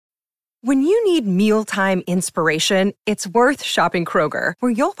When you need mealtime inspiration, it's worth shopping Kroger,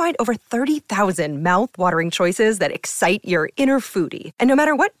 where you'll find over 30,000 mouth-watering choices that excite your inner foodie. And no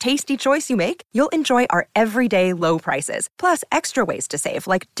matter what tasty choice you make, you'll enjoy our everyday low prices, plus extra ways to save,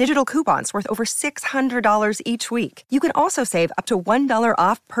 like digital coupons worth over $600 each week. You can also save up to $1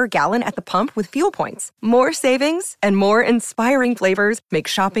 off per gallon at the pump with fuel points. More savings and more inspiring flavors make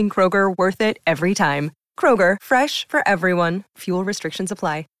shopping Kroger worth it every time. Kroger, fresh for everyone. Fuel restrictions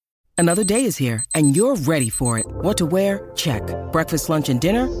apply. Another day is here, and you're ready for it. What to wear? Check. Breakfast, lunch, and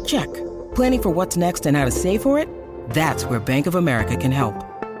dinner? Check. Planning for what's next and how to save for it? That's where Bank of America can help.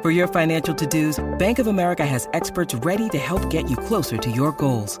 For your financial to-dos, Bank of America has experts ready to help get you closer to your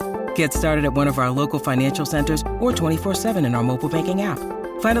goals. Get started at one of our local financial centers or 24/7 in our mobile banking app.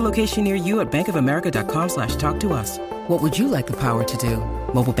 Find a location near you at bankofamerica.com/talktous. What would you like the power to do?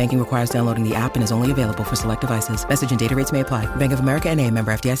 Mobile banking requires downloading the app and is only available for select devices. Message and data rates may apply. Bank of America N.A.,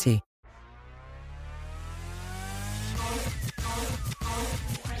 member FDIC.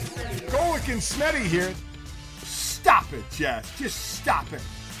 Golick and Smetty here. Stop it, Jess. Just stop it.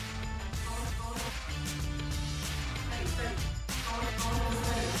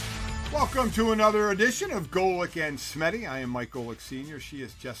 Welcome to another edition of Golick and Smetty. I am Mike Golick Sr. She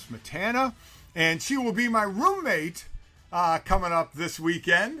is Jess Smetana, and she will be my roommate coming up this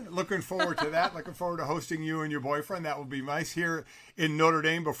weekend. Looking forward to that. Looking forward to hosting you and your boyfriend. That will be nice here in Notre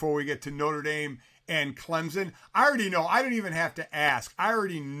Dame before we get to Notre Dame and Clemson. I already know. I don't even have to ask. I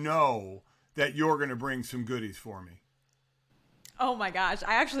already know that you're going to bring some goodies for me. Oh my gosh.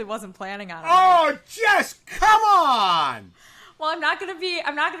 I actually wasn't planning on it. Oh, Jess, come on. Well, I'm not going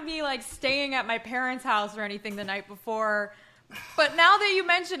to be like staying at my parents' house or anything the night before. But now that you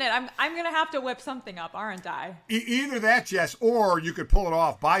mention it, I'm going to have to whip something up, aren't I? Either that, Jess, or you could pull it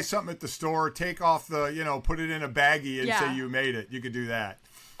off. Buy something at the store, take off the, put it in a baggie and say you made it. You could do that.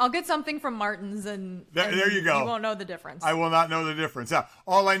 I'll get something from Martin's and there you go. You won't know the difference. I will not know the difference.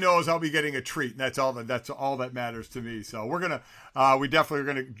 All I know is I'll be getting a treat, and that's all that matters to me. So we definitely are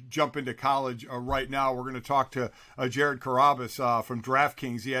gonna jump into college right now. We're gonna talk to Jared Carrabis from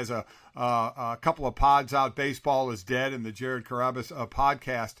DraftKings. He has a couple of pods out. Baseball is Dead and the Jared Carrabis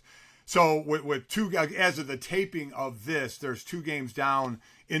podcast. So with two, as of the taping of this, there's 2 games down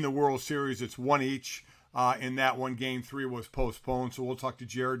in the World Series. It's one each. In that one, Game 3 was postponed, so we'll talk to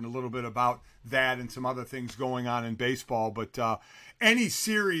Jared in a little bit about that and some other things going on in baseball. But any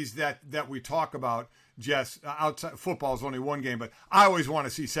series that we talk about, Jess, outside football is only 1 game, but I always want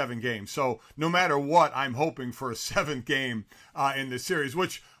to see 7 games. So no matter what, I'm hoping for a 7th game in the series,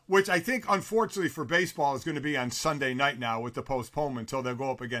 which I think, unfortunately for baseball, is going to be on Sunday night now with the postponement until they'll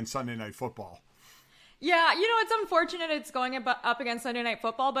go up against Sunday Night Football. Yeah, it's unfortunate it's going up against Sunday Night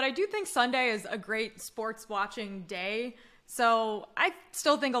Football, but I do think Sunday is a great sports watching day. So I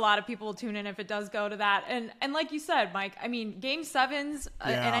still think a lot of people will tune in if it does go to that. And like you said, Mike, I mean, Game 7s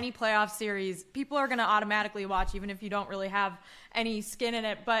in any playoff series, people are going to automatically watch, even if you don't really have any skin in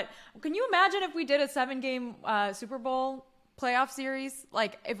it. But can you imagine if we did a 7-game Super Bowl playoff series?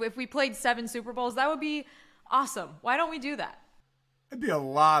 Like, if we played 7 Super Bowls, that would be awesome. Why don't we do that? It'd be a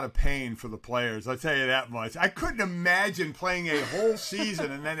lot of pain for the players, I'll tell you that much. I couldn't imagine playing a whole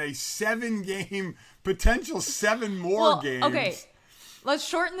season and then a 7-game, potential 7 more games. Okay, let's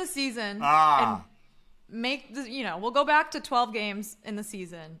shorten the season and make we'll go back to 12 games in the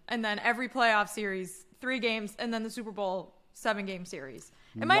season, and then every playoff series 3 games, and then the Super Bowl 7-game series.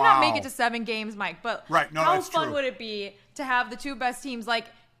 It might not make it to 7 games, Mike, but how fun would it be to have the 2 best teams? Like,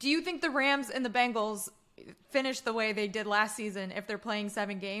 do you think the Rams and the Bengals finish the way they did last season if they're playing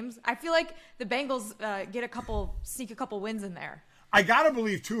 7 games? I feel like the Bengals sneak a couple wins in there. I gotta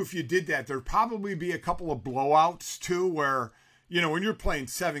believe too, if you did that, there'd probably be a couple of blowouts too, where when you're playing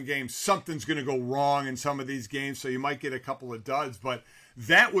 7 games, something's going to go wrong in some of these games, so you might get a couple of duds. But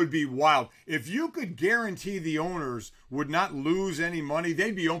that would be wild. If you could guarantee the owners would not lose any money,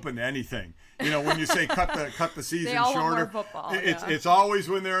 they'd be open to anything. When you say cut the season they all shorter, want more football, it's always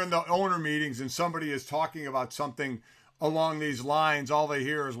when they're in the owner meetings and somebody is talking about something along these lines, all they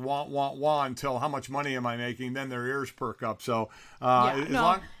hear is want until how much money am I making? Then their ears perk up. So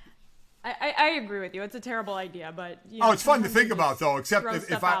I agree with you. It's a terrible idea, but it's fun to think about though. Except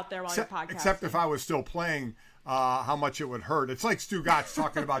if I was still playing. How much it would hurt. It's like Stu Gott's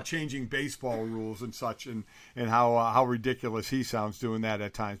talking about changing baseball rules and such, and how ridiculous he sounds doing that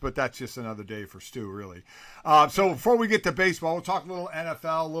at times. But that's just another day for Stu, really. So before we get to baseball, we'll talk a little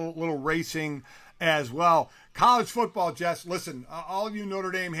NFL, little racing as well. College football, Jess. Listen, all of you Notre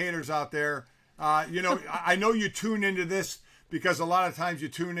Dame haters out there, I know you tune into this because a lot of times you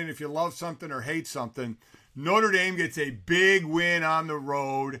tune in if you love something or hate something. Notre Dame gets a big win on the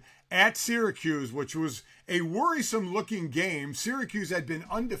road at Syracuse, which was a worrisome-looking game. Syracuse had been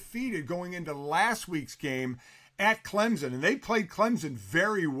undefeated going into last week's game at Clemson, and they played Clemson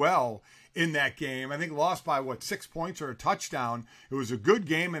very well in that game. I think lost by, 6 points or a touchdown. It was a good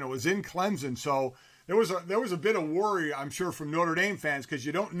game, and it was in Clemson, so there was a bit of worry, I'm sure, from Notre Dame fans because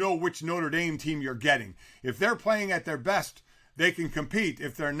you don't know which Notre Dame team you're getting. If they're playing at their best, they can compete.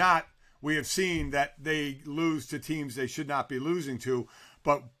 If they're not, we have seen that they lose to teams they should not be losing to.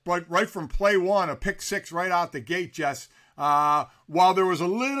 But right from play one, a pick six right out the gate, Jess. While there was a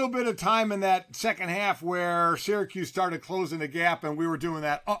little bit of time in that second half where Syracuse started closing the gap and we were doing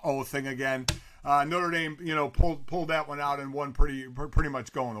that uh-oh thing again, Notre Dame, pulled that one out and won pretty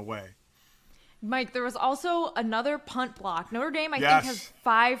much going away. Mike, there was also another punt block. Notre Dame, I Yes. think, has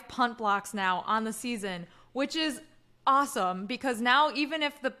 5 punt blocks now on the season, which is awesome because now even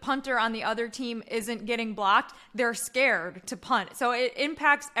if the punter on the other team isn't getting blocked, they're scared to punt. So it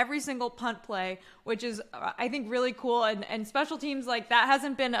impacts every single punt play, which is, I think, really cool. And special teams, like that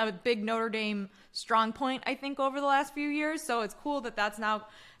hasn't been a big Notre Dame strong point, I think, over the last few years. So it's cool that that's now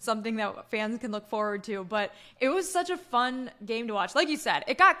something that fans can look forward to. But it was such a fun game to watch. Like you said,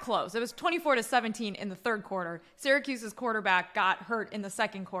 it got close. It was 24-17 in the third quarter. Syracuse's quarterback got hurt in the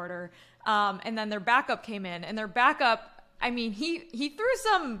second quarter. And then their backup came in, and their backup, I mean, he threw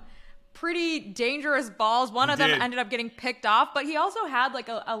some pretty dangerous balls. One of them ended up getting picked off, but he also had like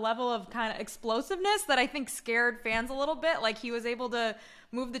a level of kind of explosiveness that I think scared fans a little bit. Like he was able to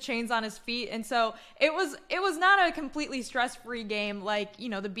move the chains on his feet. And so it was not a completely stress-free game like, the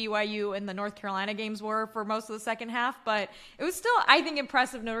BYU and the North Carolina games were for most of the second half, but it was still, I think,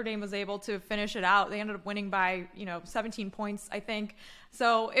 impressive. Notre Dame was able to finish it out. They ended up winning by, 17 points, I think.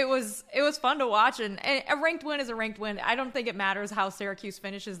 So it was fun to watch, and a ranked win is a ranked win. I don't think it matters how Syracuse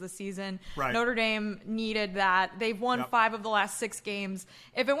finishes the season. Right. Notre Dame needed that. They've won 5 of the last 6 games.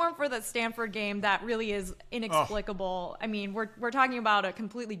 If it weren't for that Stanford game, that really is inexplicable. I mean, we're talking about a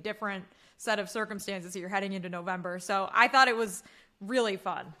completely different set of circumstances here heading into November. So I thought it was really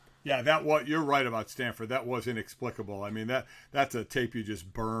fun. Yeah, you're right about Stanford. That was inexplicable. I mean, that's a tape you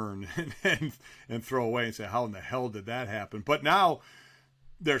just burn and throw away and say, how in the hell did that happen? But now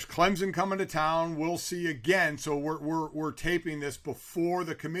there's Clemson coming to town. We'll see again. So we're taping this before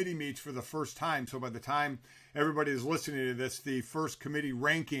the committee meets for the first time. So by the time everybody is listening to this, the first committee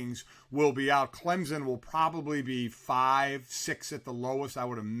rankings will be out. Clemson will probably be 5, 6 at the lowest, I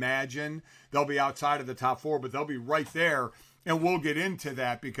would imagine. They'll be outside of the top 4, but they'll be right there. And we'll get into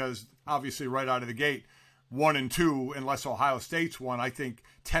that because obviously right out of the gate, 1 and 2, unless Ohio State's 1. I think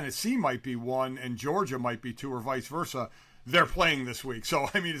Tennessee might be 1 and Georgia might be 2 or vice versa. They're playing this week. So,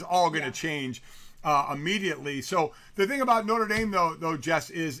 I mean, it's all going to change immediately. So the thing about Notre Dame, though,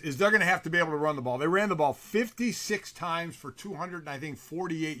 Jess, is they're going to have to be able to run the ball. They ran the ball 56 times for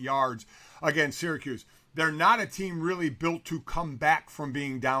 248 yards against Syracuse. They're not a team really built to come back from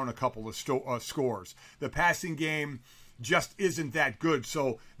being down a couple of scores. The passing game just isn't that good.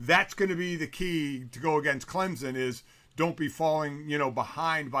 So that's going to be the key to go against Clemson is don't be falling,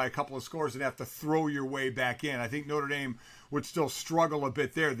 behind by a couple of scores and have to throw your way back in. I think Notre Dame would still struggle a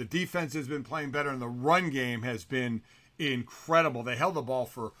bit there. The defense has been playing better, and the run game has been incredible. They held the ball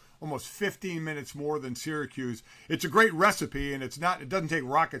for almost 15 minutes more than Syracuse. It's a great recipe, and it doesn't take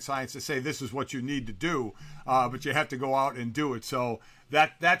rocket science to say this is what you need to do, but you have to go out and do it. So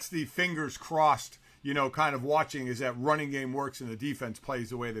that's the fingers crossed, kind of watching is that running game works and the defense plays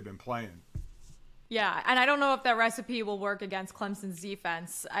the way they've been playing. Yeah, and I don't know if that recipe will work against Clemson's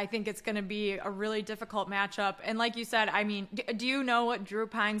defense. I think it's going to be a really difficult matchup. And like you said, I mean, do you know what Drew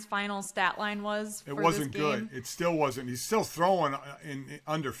Pine's final stat line was for this game? It wasn't good. It still wasn't. He's still throwing in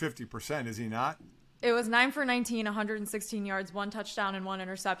under 50%, is he not? It was 9 for 19, 116 yards, 1 touchdown, and 1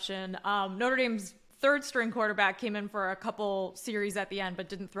 interception. Notre Dame's third-string quarterback came in for a couple series at the end, but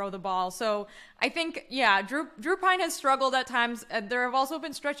didn't throw the ball. So I think, Drew Pine has struggled at times. There have also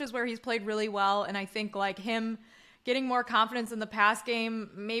been stretches where he's played really well, and I think like him getting more confidence in the pass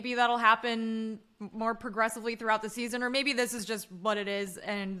game, maybe that'll happen more progressively throughout the season, or maybe this is just what it is,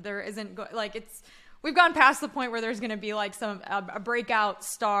 and there isn't we've gone past the point where there's going to be like a breakout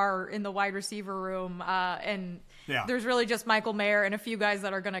star in the wide receiver room, and there's really just Michael Mayer and a few guys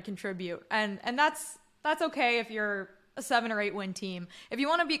that are going to contribute, and that's okay if you're a 7 or 8 win team. If you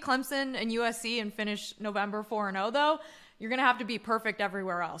want to beat Clemson and USC and finish November 4-0, though, you're going to have to be perfect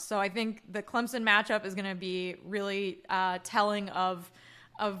everywhere else. So I think the Clemson matchup is going to be really telling of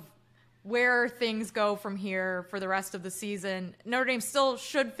where things go from here for the rest of the season. Notre Dame still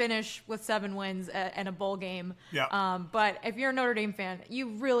should finish with 7 wins and a bowl game. Yeah. But if you're a Notre Dame fan, you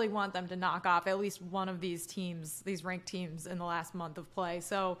really want them to knock off at least one of these teams, these ranked teams in the last month of play.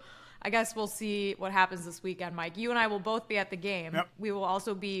 So I guess we'll see what happens this weekend, Mike. You and I will both be at the game. Yep. We will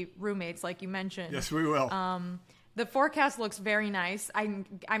also be roommates, like you mentioned. Yes, we will. The forecast looks very nice.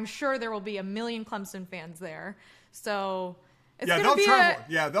 I'm sure there will be a million Clemson fans there. So it's they'll be travel.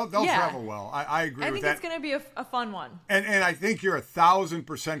 They'll travel well. I agree with that. I think it's going to be a fun one. And I think you're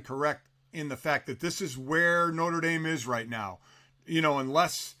 1,000% correct in the fact that this is where Notre Dame is right now.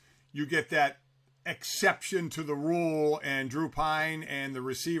 Unless you get that exception to the rule and Drew Pine and the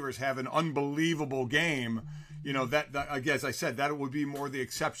receivers have an unbelievable game, that as I said, that would be more the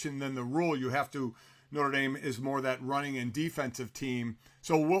exception than the rule. Notre Dame is more that running and defensive team.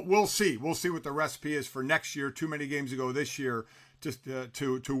 So we'll see. We'll see what the recipe is for next year. Too many games to go this year just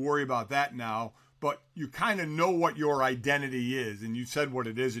to worry about that now. But you kind of know what your identity is, and you said what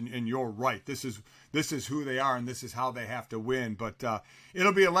it is, and you're right. This is who they are, and this is how they have to win. But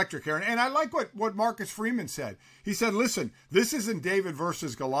it'll be electric, Aaron. And I like what Marcus Freeman said. He said, listen, this isn't David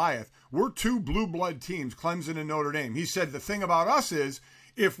versus Goliath. We're two blue blood teams, Clemson and Notre Dame. He said the thing about us is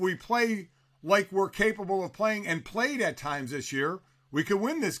if we play like we're capable of playing and played at times this year, we could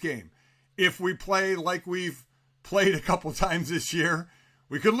win this game. If we play like we've played a couple times this year,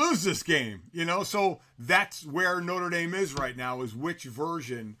 we could lose this game, So that's where Notre Dame is right now, is which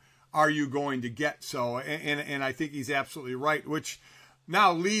version are you going to get? So, and I think he's absolutely right, which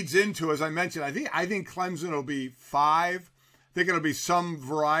now leads into, as I mentioned, I think Clemson will be 5. I think it'll be some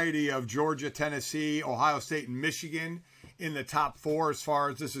variety of Georgia, Tennessee, Ohio State, and Michigan in the top 4 as far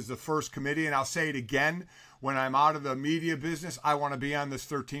as this is the first committee. And I'll say it again, when I'm out of the media business, I want to be on this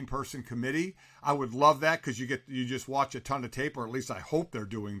 13-person committee. I would love that because you just watch a ton of tape, or at least I hope they're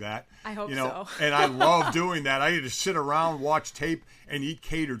doing that. I hope so. And I love doing that. I get to sit around, watch tape, and eat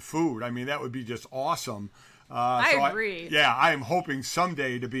catered food. I mean, that would be just awesome. I agree. I am hoping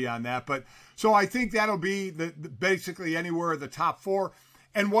someday to be on that. But so I think that'll be basically anywhere in the top 4.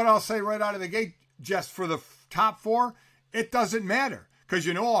 And what I'll say right out of the gate, just for the top 4, it doesn't matter. Because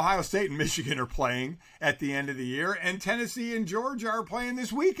Ohio State and Michigan are playing at the end of the year, and Tennessee and Georgia are playing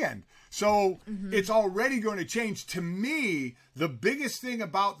this weekend. So It's already going to change. To me, the biggest thing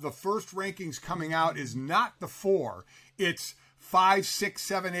about the first rankings coming out is not the 4. It's 5, 6,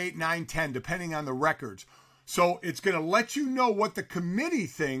 7, 8, 9, 10, depending on the records. So it's going to let you know what the committee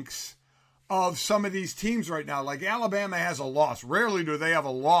thinks of some of these teams right now. Like Alabama has a loss. Rarely do they have a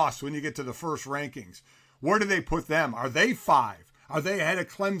loss when you get to the first rankings. Where do they put them? Are they 5? Are they ahead of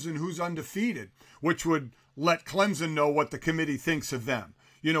Clemson, who's undefeated, which would let Clemson know what the committee thinks of them?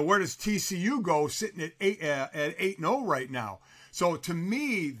 Where does TCU go, sitting at 8-0 right now? So to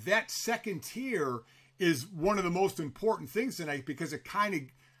me, that second tier is one of the most important things tonight, because it kind of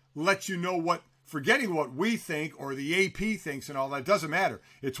lets you know forgetting what we think or the AP thinks and all that, doesn't matter.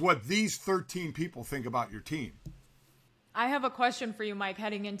 It's what these 13 people think about your team. I have a question for you, Mike,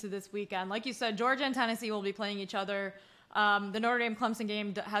 heading into this weekend. Like you said, Georgia and Tennessee will be playing each other. The Notre Dame-Clemson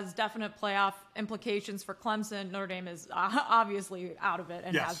game has definite playoff implications for Clemson. Notre Dame is obviously out of it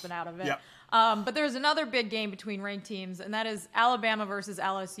and has been out of it. Yep. But there's another big game between ranked teams, and that is Alabama versus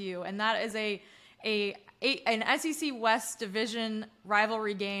LSU. And that is an SEC West Division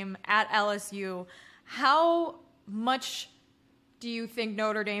rivalry game at LSU. How much do you think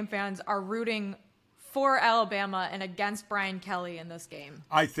Notre Dame fans are rooting for Alabama and against Brian Kelly in this game?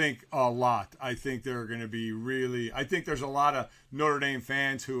 I think a lot. I think they're going to be I think there's a lot of Notre Dame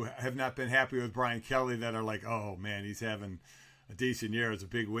fans who have not been happy with Brian Kelly that are like, oh man, he's having a decent year. It's a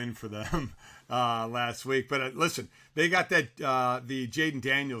big win for them last week. But listen, they got that the Jaden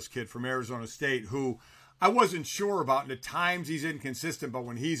Daniels kid from Arizona State, who I wasn't sure about. And at times he's inconsistent, but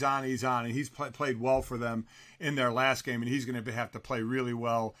when he's on, and he's played well for them in their last game, and he's going to have to play really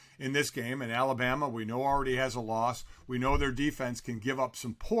well in this game. And Alabama, we know, already has a loss. We know their defense can give up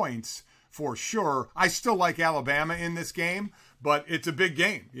some points for sure. I still like Alabama in this game, but it's a big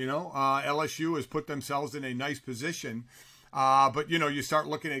game. LSU has put themselves in a nice position. But, you start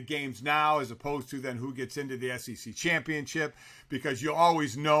looking at games now as opposed to then who gets into the SEC championship, because you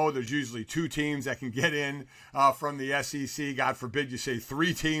always know there's usually 2 teams that can get in from the SEC. God forbid you say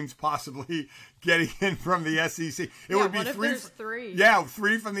 3 teams possibly getting in from the SEC. It would be what if there's 3? Yeah,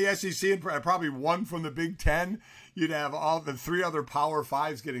 3 from the SEC and probably 1 from the Big Ten. You'd have all the 3 other Power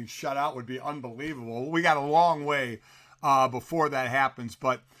 5s getting shut out. Would be unbelievable. We got a long way before that happens,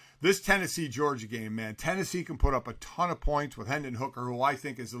 but this Tennessee-Georgia game, man, Tennessee can put up a ton of points with Hendon Hooker, who I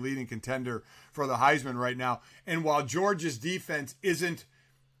think is the leading contender for the Heisman right now. And while Georgia's defense isn't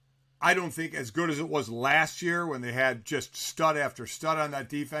I don't think as good as it was last year when they had just stud after stud on that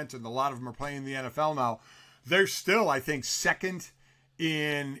defense, and a lot of them are playing in the NFL now. They're still, I think, second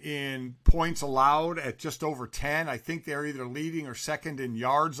in points allowed at just over 10. I think they're either leading or second in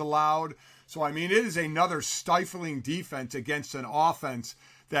yards allowed. So, I mean, it is another stifling defense against an offense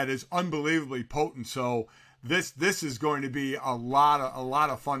that is unbelievably potent. So this is going to be a lot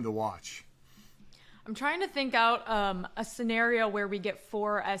of fun to watch. I'm trying to think out a scenario where we get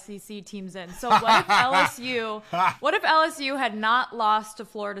 4 SEC teams in. So what if LSU had not lost to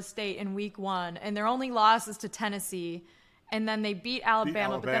Florida State in week 1 and their only loss is to Tennessee, and then they beat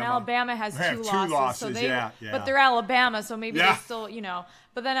Alabama, but then Alabama has two losses. So but they're Alabama, so maybe they still,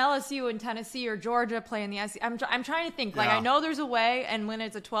 but then LSU and Tennessee or Georgia play in the SEC. I'm trying to think. I know there's a way, and when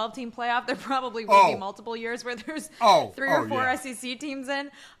it's a 12-team playoff, there probably will be multiple years where there's 3 or 4 SEC teams in.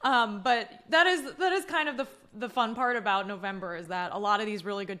 But that is kind of the fun part about November, is that a lot of these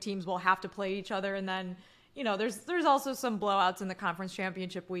really good teams will have to play each other, and then there's also some blowouts in the conference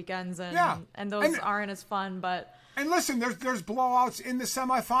championship weekends, and those aren't as fun, but. And listen, there's blowouts in the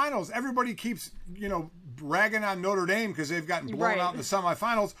semifinals. Everybody keeps, ragging on Notre Dame because they've gotten blown out in the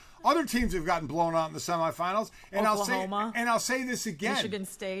semifinals. Other teams have gotten blown out in the semifinals. And Oklahoma, I'll say this again. Michigan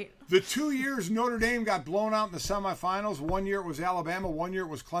State. The 2 years Notre Dame got blown out in the semifinals, 1 year it was Alabama, 1 year it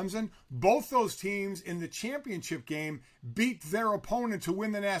was Clemson. Both those teams in the championship game beat their opponent to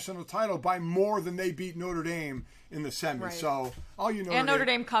win the national title by more than they beat Notre Dame in the semis. Right. So all you Notre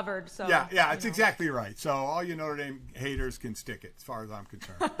Dame covered. So it's exactly right. So all you Notre Dame haters can stick it, as far as I'm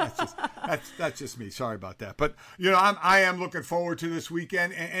concerned. That's just me. Sorry about that. But I am looking forward to this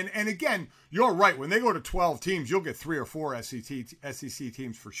weekend. And again, you're right. When they go to 12 teams, you'll get 3 or 4 SEC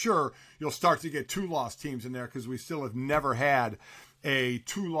teams for sure. You'll start to get 2-loss teams in there because we still have never had a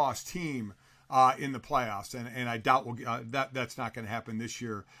 2-loss team in the playoffs, and I doubt that's not going to happen this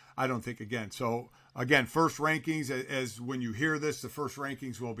year. I don't think again. So again, first rankings, as when you hear this, the first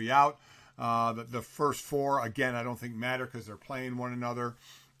rankings will be out. The first 4 again, I don't think matter because they're playing one another.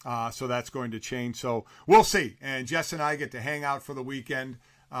 So that's going to change. So we'll see. And Jess and I get to hang out for the weekend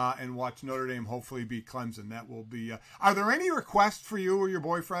and watch Notre Dame hopefully beat Clemson. That will be. Are there any requests for you or your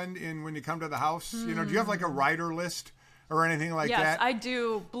boyfriend when you come to the house? Do you have like a rider list or anything like that? Yes, I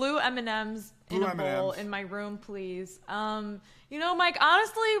do. Blue M&Ms in a bowl in my room, please. Mike,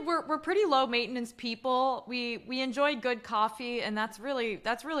 honestly, we're pretty low maintenance people. We enjoy good coffee, and that's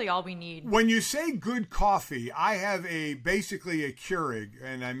really all we need. When you say good coffee, I have basically a Keurig,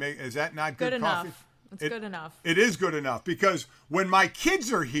 and is that not good coffee? Enough. It's good enough. It is good enough because when my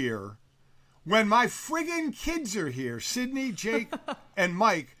kids are here, when my friggin' kids are here, Sydney, Jake, and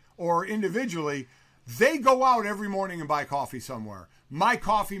Mike, or individually, they go out every morning and buy coffee somewhere. My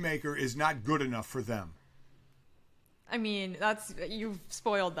coffee maker is not good enough for them. I mean, you've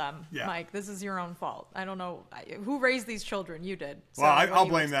spoiled them, Mike. This is your own fault. I don't know who raised these children. You did. So well, I'll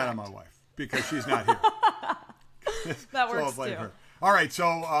blame that on my wife because she's not here. That works too. Her. All right,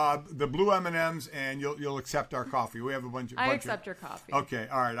 so the blue M&Ms, and you'll accept our coffee. We have a bunch. I accept your coffee. Okay,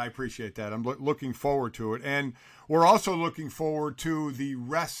 all right, I appreciate that. I'm looking forward to it, and we're also looking forward to the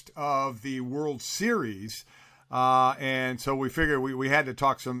rest of the World Series. And so we figured we had to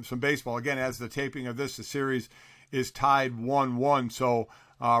talk some baseball again. As the taping of this, the series is tied 1-1. So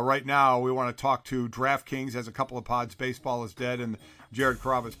right now we want to talk to DraftKings. Has a couple of pods. Baseball is Dead and Jared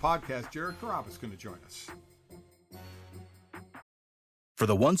Carrabis podcast. Jared Carrabis is going to join us. For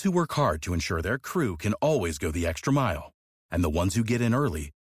the ones who work hard to ensure their crew can always go the extra mile, and the ones who get in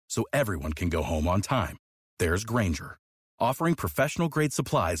early so everyone can go home on time, there's Grainger, offering professional-grade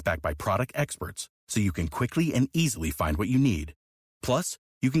supplies backed by product experts so you can quickly and easily find what you need. Plus,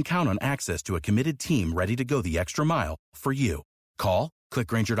 you can count on access to a committed team ready to go the extra mile for you. Call, click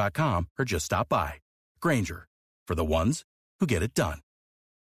Grainger.com, or just stop by. Grainger, for the ones who get it done.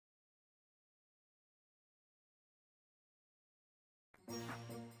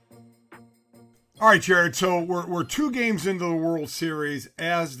 All right, Jared, so we're 2 games into the World Series.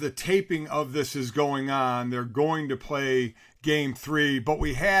 As the taping of this is going on, they're going to play Game 3, but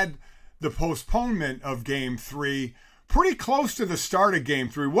we had the postponement of Game 3 pretty close to the start of Game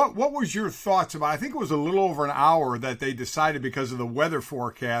 3. What was your thoughts about it? I think it was a little over an hour that they decided because of the weather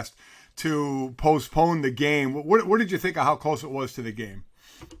forecast to postpone the game. What did you think of how close it was to the game?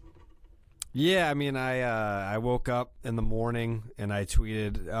 Yeah, I mean, I woke up in the morning and I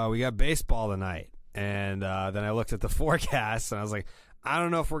tweeted, we got baseball tonight. And then I looked at the forecast and I was like, I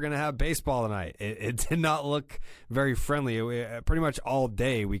don't know if we're going to have baseball tonight. It did not look very friendly. Pretty much all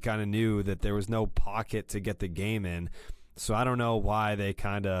day we kind of knew that there was no pocket to get the game in. So I don't know why they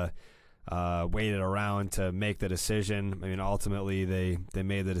kind of waited around to make the decision. I mean, ultimately they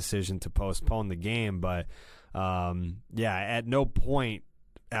made the decision to postpone the game, but at no point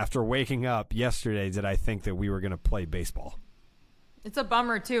after waking up yesterday did I think that we were going to play baseball. It's a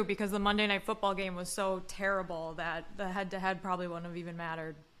bummer, too, because the Monday Night Football game was so terrible that the head-to-head probably wouldn't have even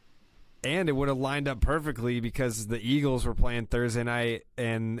mattered. And it would have lined up perfectly because the Eagles were playing Thursday night,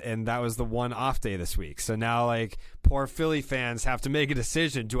 and that was the one off day this week. So now, like, poor Philly fans have to make a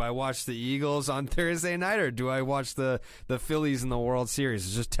decision. Do I watch the Eagles on Thursday night, or do I watch the Phillies in the World Series?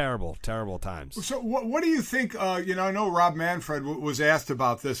 It's just terrible, terrible times. So what do you think? I know Rob Manfred was asked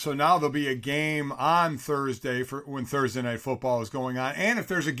about this. So now there'll be a game on Thursday for when Thursday Night Football is going on. And if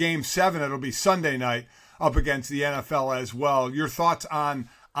there's a Game 7, it'll be Sunday night up against the NFL as well. Your thoughts on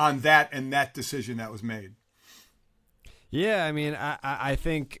that and that decision that was made? Yeah, I mean, I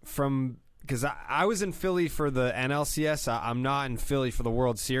think because I was in Philly for the NLCS. I'm not in Philly for the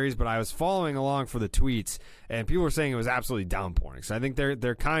World Series, but I was following along for the tweets, and people were saying it was absolutely downpouring. So I think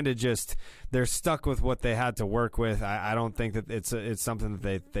they're kind of just they're stuck with what they had to work with. I don't think that it's something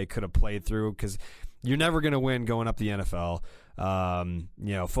that they could have played through, because you're never going to win going up the NFL.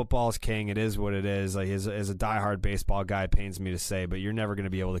 Football is king. It is what it is. Like, as a diehard baseball guy, it pains me to say, but you're never going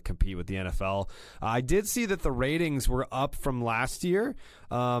to be able to compete with the NFL. I did see that the ratings were up from last year,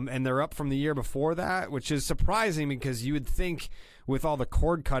 and they're up from the year before that, which is surprising because you would think with all the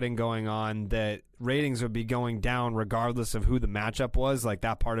cord cutting going on that ratings would be going down regardless of who the matchup was. Like,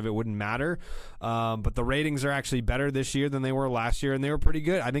 that part of it wouldn't matter. But the ratings are actually better this year than they were last year, and they were pretty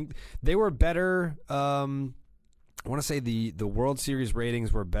good. I think they were better. I want to say the World Series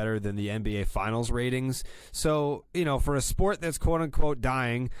ratings were better than the NBA Finals ratings. So, for a sport that's quote-unquote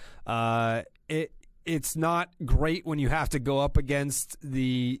dying, it's not great when you have to go up against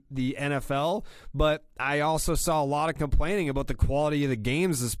the NFL, but I also saw a lot of complaining about the quality of the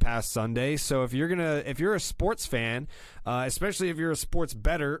games this past Sunday. So if you're a sports fan, especially if you're a sports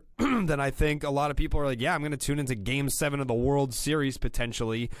bettor, then I think a lot of people are like, yeah, I'm going to tune into Game 7 of the World Series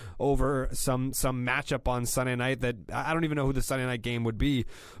potentially over some matchup on Sunday night that I don't even know who the Sunday night game would be,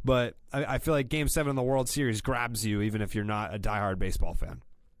 but I feel like Game 7 of the World Series grabs you even if you're not a diehard baseball fan.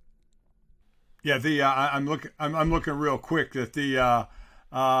 Yeah, I'm looking real quick that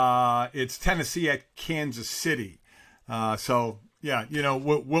it's Tennessee at Kansas City. So yeah,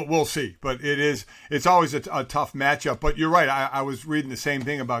 we'll see, but it's always a tough matchup. But you're right. I was reading the same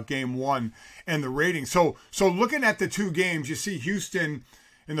thing about Game 1 and the rating. So looking at the two games, you see Houston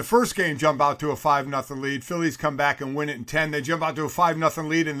in the first game jump out to a 5-0 lead. Phillies come back and win it in 10. They jump out to a 5-0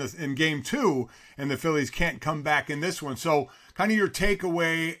 lead in Game 2, and the Phillies can't come back in this one. So kind of your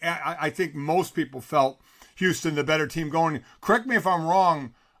takeaway, I think most people felt Houston the better team going. Correct me if I'm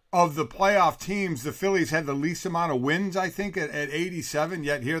wrong, of the playoff teams, the Phillies had the least amount of wins, I think, at 87,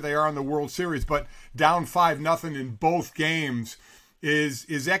 yet here they are in the World Series, but down 5-0 in both games.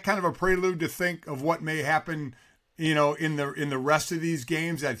 Is that kind of a prelude to think of what may happen, in the rest of these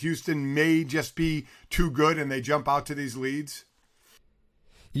games, that Houston may just be too good and they jump out to these leads?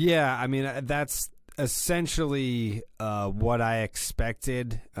 Yeah, I mean, that's essentially what I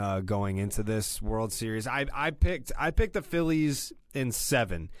expected going into this World Series. I picked the Phillies in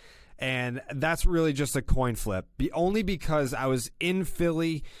 7, and that's really just a coin flip. Only because I was in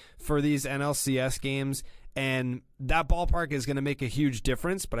Philly for these NLCS games, and that ballpark is going to make a huge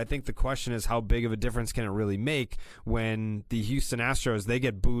difference, but I think the question is how big of a difference can it really make when the Houston Astros, they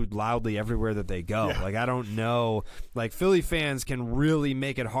get booed loudly everywhere that they go. Yeah. Like, I don't know. Like, Philly fans can really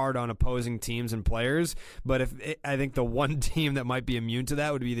make it hard on opposing teams and players, but I think the one team that might be immune to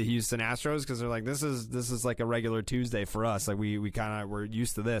that would be the Houston Astros, because they're like, this is like a regular Tuesday for us. Like, we kind of we're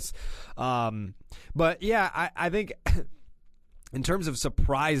used to this. But yeah, I think in terms of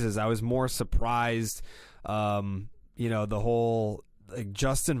surprises, I was more surprised the whole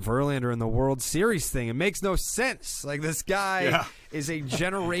Justin Verlander in the World Series thing. It makes no sense. Like, this guy is a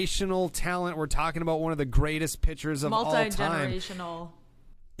generational talent. We're talking about one of the greatest pitchers of all time. Multi-generational.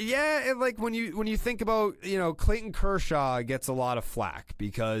 Yeah, like when you think about, Clayton Kershaw gets a lot of flack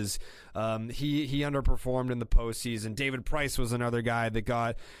because he underperformed in the postseason. David Price was another guy that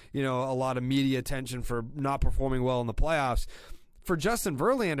got, a lot of media attention for not performing well in the playoffs. For Justin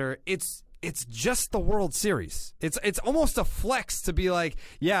Verlander, it's just the World Series. It's almost a flex to be like,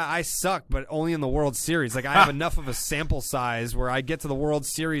 yeah, I suck, but only in the World Series. Like, I have enough of a sample size where I get to the World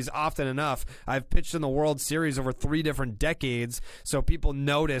Series often enough. I've pitched in the World Series over 3 different decades, so people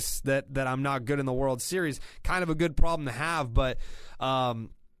notice that I'm not good in the World Series. Kind of a good problem to have, but I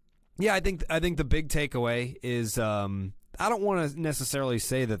think the big takeaway is I don't want to necessarily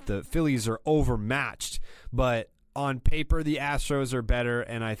say that the Phillies are overmatched, but on paper the Astros are better,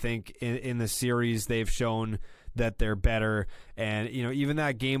 and I think in the series they've shown that they're better. And, even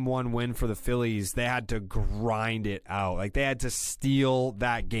that Game 1 win for the Phillies, they had to grind it out. Like, they had to steal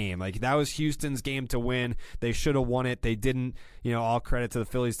that game. Like, that was Houston's game to win. They should have won it. They didn't. All credit to the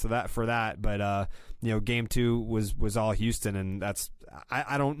Phillies for that. But, Game 2 was all Houston, and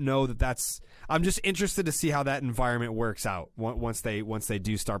I don't know that's – I'm just interested to see how that environment works out once they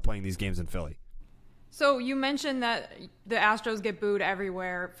do start playing these games in Philly. So you mentioned that the Astros get booed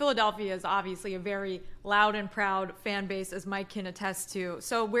everywhere. Philadelphia is obviously a very loud and proud fan base, as Mike can attest to.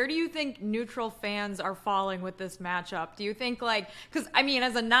 So where do you think neutral fans are falling with this matchup? Do you think because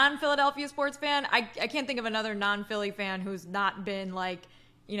as a non-Philadelphia sports fan, I can't think of another non-Philly fan who's not been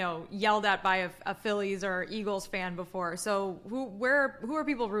yelled at by a Phillies or Eagles fan before. So who are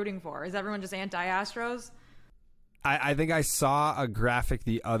people rooting for? Is everyone just anti-Astros? I think I saw a graphic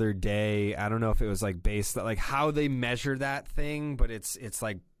the other day. I don't know if it was based how they measure that thing, but it's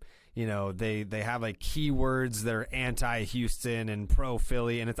they have keywords that are anti-Houston and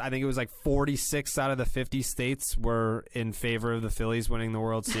pro-Philly, and I think it was 46 out of the 50 states were in favor of the Phillies winning the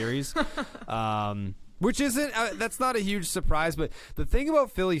World Series. Which isn't that's not a huge surprise, but the thing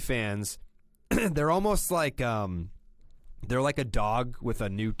about Philly fans, they're almost they're like a dog with a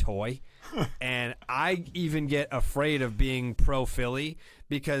new toy. And I even get afraid of being pro-Philly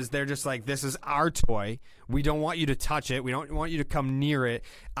because they're just this is our toy. We don't want you to touch it. We don't want you to come near it.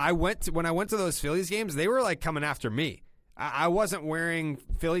 When I went to those Phillies games, they were coming after me. I wasn't wearing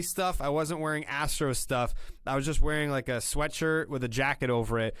Philly stuff. I wasn't wearing Astros stuff. I was just wearing a sweatshirt with a jacket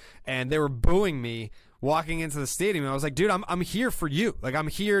over it, and they were booing me walking into the stadium. I was like, dude, I'm here for you. I'm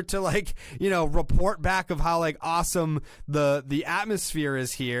here to report back of how awesome the atmosphere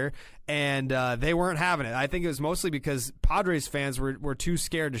is here. And they weren't having it. I think it was mostly because Padres fans were too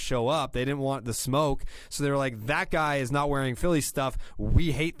scared to show up. They didn't want the smoke. So they were like, that guy is not wearing Philly stuff.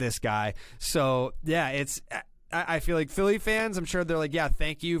 We hate this guy. So, yeah, I feel like Philly fans, I'm sure they're like, yeah,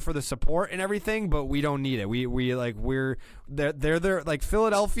 thank you for the support and everything, but we don't need it. They're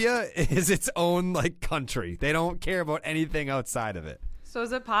Philadelphia is its own country. They don't care about anything outside of it. So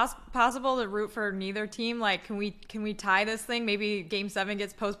is it possible to root for neither team? Can we tie this thing? Maybe Game 7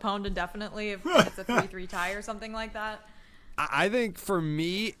 gets postponed indefinitely if it's a 3-3 tie or something like that? I think for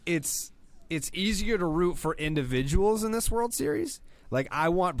me, it's easier to root for individuals in this World Series. I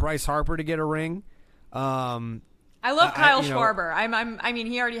want Bryce Harper to get a ring. I love Kyle Schwarber.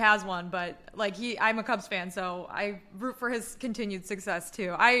 He already has one, but I'm a Cubs fan, so I root for his continued success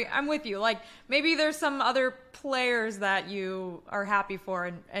too. I'm with you. Maybe there's some other players that you are happy for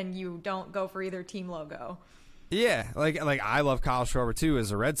and you don't go for either team logo. Yeah, I love Kyle Schwarber too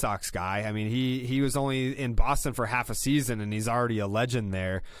as a Red Sox guy. He was only in Boston for half a season and he's already a legend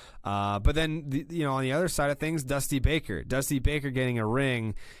there. But then on the other side of things, Dusty Baker getting a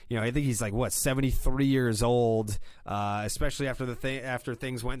ring. I think he's 73 years old. Especially after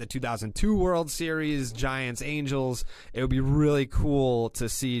things went in the 2002 World Series, Giants Angels. It would be really cool to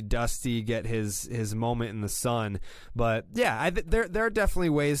see Dusty get his moment in the sun. But yeah, there are definitely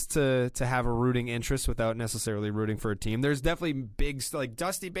ways to have a rooting interest without necessarily rooting for a team. There's definitely big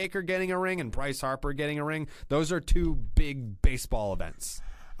Dusty Baker getting a ring and Bryce Harper getting a ring. Those are two big baseball events.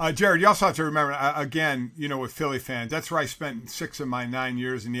 Jared, you also have to remember, again, with Philly fans, that's where I spent 6 of my 9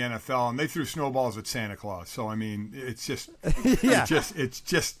 years in the NFL, and they threw snowballs at Santa Claus. So, it's just, yeah.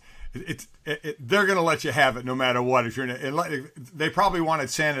 They're going to let you have it no matter what. If they probably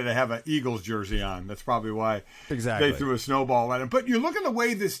wanted Santa to have an Eagles jersey on. That's probably why they threw a snowball at him. But you look at the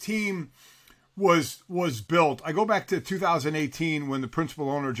way this team was built. I go back to 2018 when the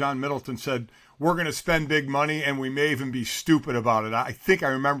principal owner, John Middleton, said, we're going to spend big money and we may even be stupid about it. I think I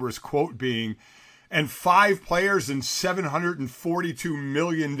remember his quote being, and 5 players and $742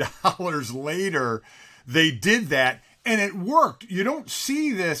 million later, they did that and it worked. You don't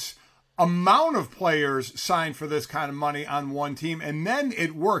see this amount of players signed for this kind of money on one team and then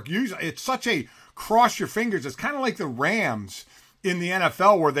it worked. Usually it's such a cross your fingers. It's kind of like the Rams in the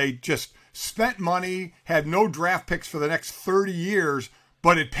NFL where they just spent money, had no draft picks for the next 30 years,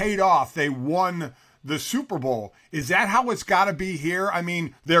 but it paid off. They won the Super Bowl. Is that how it's got to be here?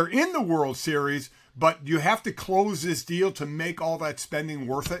 They're in the World Series, but you have to close this deal to make all that spending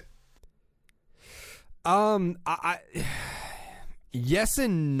worth it? Yes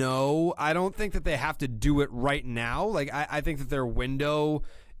and no. I don't think that they have to do it right now. I think that their window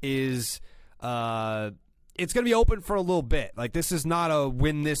is it's going to be open for a little bit. Like, this is not a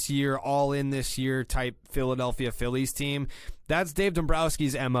win this year, all in this year type Philadelphia Phillies team. That's Dave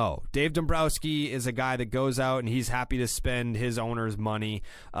Dombrowski's MO. Dave Dombrowski is a guy that goes out and he's happy to spend his owner's money.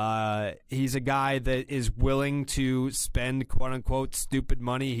 He's a guy that is willing to spend quote unquote stupid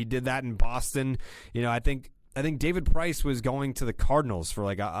money. He did that in Boston. I think David Price was going to the Cardinals for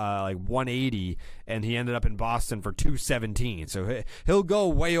like 180, and he ended up in Boston for 217. So he'll go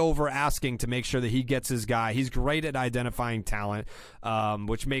way over asking to make sure that he gets his guy. He's great at identifying talent,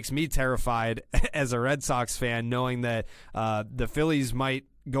 which makes me terrified as a Red Sox fan, knowing that the Phillies might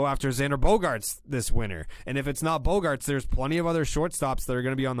go after Xander Bogaerts this winter. And if it's not Bogaerts, there's plenty of other shortstops that are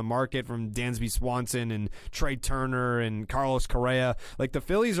going to be on the market, from Dansby Swanson and Trey Turner and Carlos Correa. Like, the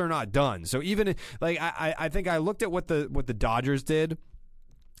Phillies are not done. So even like I think I looked at what the Dodgers did.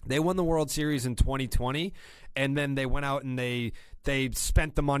 They won the World Series in 2020, and then they went out and they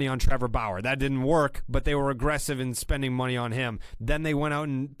spent the money on Trevor Bauer. That didn't work, but they were aggressive in spending money on him. Then they went out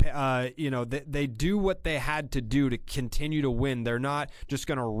and, they do what they had to do to continue to win. They're not just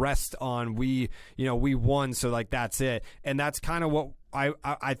going to rest on we won, so like that's it. And that's kind of what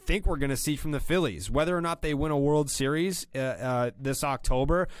I think we're going to see from the Phillies. Whether or not they win a World Series this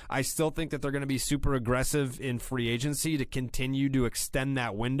October, I still think that they're going to be super aggressive in free agency to continue to extend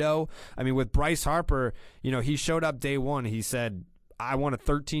that window. I mean, with Bryce Harper, he showed up day one. He said, I want a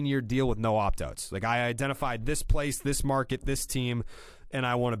 13-year deal with no opt-outs. Like, I identified this place, this market, this team, and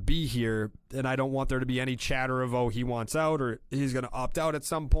I want to be here, and I don't want there to be any chatter of, he wants out or he's going to opt out at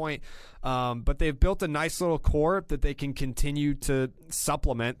some point. But they've built a nice little core that they can continue to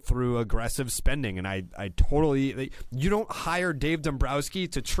supplement through aggressive spending. And I totally – you don't hire Dave Dombrowski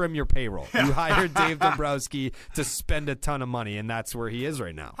to trim your payroll. You hire Dave Dombrowski to spend a ton of money, and that's where he is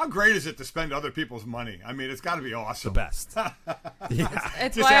right now. How great is it to spend other people's money? I mean, it's got to be awesome. The best. Yeah.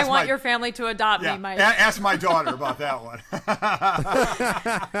 It's why I want your family to adopt me, Mike. Ask my daughter about that one.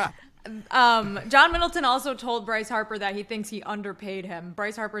 John Middleton also told Bryce Harper that he thinks he underpaid him.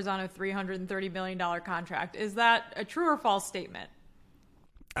 Bryce Harper's on a $330 million contract. Is that a true or false statement?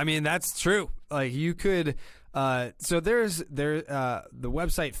 I mean, that's true. Like, you could so there's the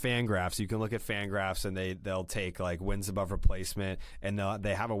website Fangraphs. You can look at Fangraphs, and they'll take like wins above replacement, and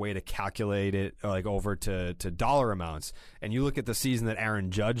they have a way to calculate it like over to dollar amounts. And you look at the season that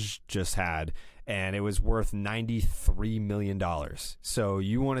Aaron Judge just had, and it was worth $93 million. So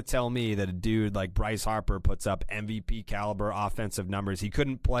you want to tell me that a dude like Bryce Harper puts up MVP caliber offensive numbers? He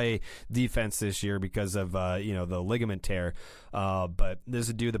couldn't play defense this year because of the ligament tear, but there's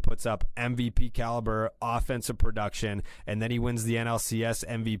a dude that puts up MVP caliber offensive production, and then he wins the NLCS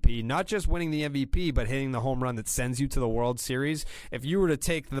MVP. Not just winning the MVP, but hitting the home run that sends you to the World Series. If you were to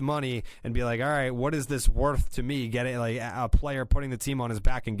take the money and be like, all right, what is this worth to me? Getting like a player putting the team on his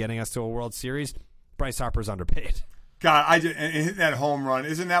back and getting us to a World Series. Bryce Harper's underpaid. God, and hit that home run.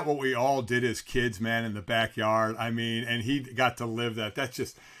 Isn't that what we all did as kids, man, in the backyard? I mean, and he got to live that. That's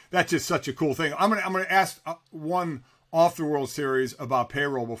just such a cool thing. I'm gonna ask one off the World Series about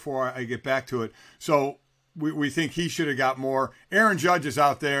payroll before I get back to it. So we think he should have got more. Aaron Judge is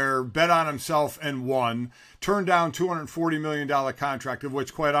out there, bet on himself and won. Turned down $240 million contract, of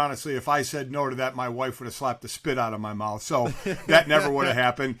which, quite honestly, if I said no to that, my wife would have slapped the spit out of my mouth. So that never would have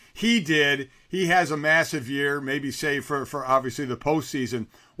happened. He did. He has a massive year, maybe save for obviously the postseason.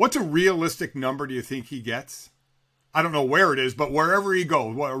 What's a realistic number do you think he gets? I don't know where it is, but wherever he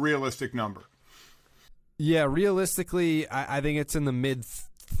goes, what a realistic number? Yeah, realistically, I think it's in the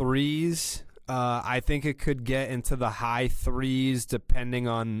mid-threes. I think it could get into the high threes depending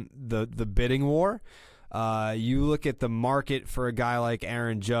on the bidding war. You look at the market for a guy like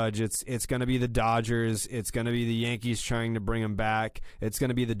Aaron Judge, it's going to be the Dodgers. It's going to be the Yankees trying to bring him back. It's going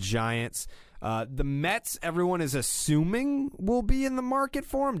to be the Giants. The Mets, everyone is assuming will be in the market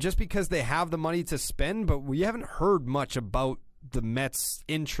for him just because they have the money to spend, but we haven't heard much about the Mets'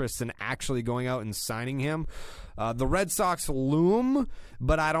 interest in actually going out and signing him. The Red Sox loom,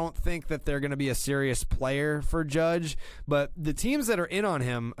 but I don't think that they're going to be a serious player for Judge. But the teams that are in on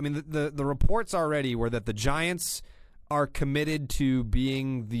him, I mean, the reports already were that the Giants are committed to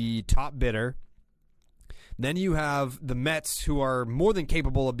being the top bidder. Then you have the Mets, who are more than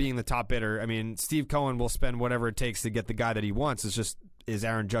capable of being the top bidder. I mean, Steve Cohen will spend whatever it takes to get the guy that he wants. It's just, is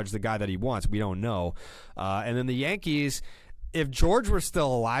Aaron Judge the guy that he wants? We don't know. And then the Yankees, if George were still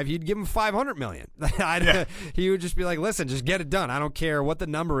alive, he'd give him $500 million. He would just be like, listen, just get it done. I don't care what the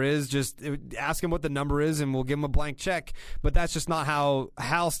number is. Just ask him what the number is, and we'll give him a blank check. But that's just not how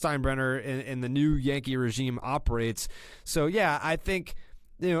Hal Steinbrenner in the new Yankee regime operates. So, yeah, I think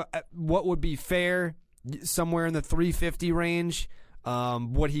what would be fair, somewhere in the 350 range.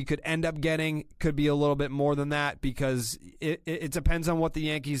 What he could end up getting could be a little bit more than that because it depends on what the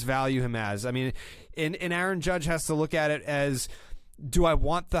Yankees value him as. I mean, and Aaron Judge has to look at it as, do I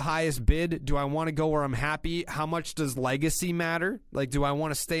want the highest bid? Do I want to go where I'm happy? How much does legacy matter? Like, do I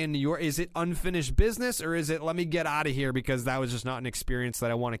want to stay in New York? Is it unfinished business, or is it let me get out of here because that was just not an experience that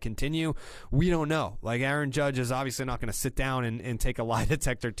I want to continue? We don't know. Like, Aaron Judge is obviously not going to sit down and take a lie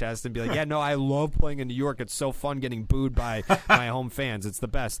detector test and be like, yeah, no, I love playing in New York. It's so fun getting booed by my home fans. It's the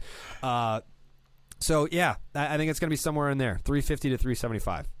best. So, yeah, I think it's going to be somewhere in there, 350 to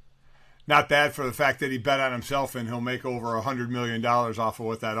 375. Not bad for the fact that he bet on himself and he'll make over $100 million off of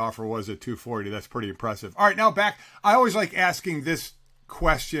what that offer was at 240. That's pretty impressive. All right, now back. I always like asking this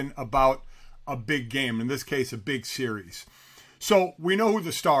question about a big game, in this case, a big series. So we know who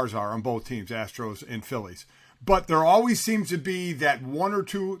the stars are on both teams, Astros and Phillies. But there always seems to be that one or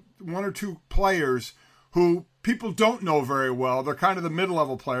two players who people don't know very well. They're kind of the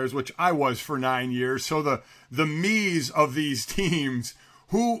mid-level players, which I was for 9 years. So the me's of these teams,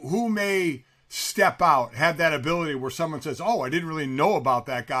 who may step out, have that ability where someone says, oh, I didn't really know about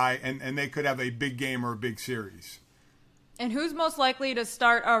that guy, and they could have a big game or a big series. And who's most likely to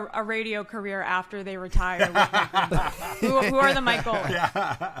start a radio career after they retire? who are the Mike Golick?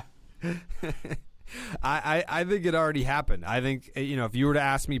 Yeah. I think it already happened. I think, if you were to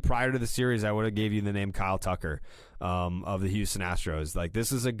ask me prior to the series, I would have gave you the name Kyle Tucker of the Houston Astros. Like,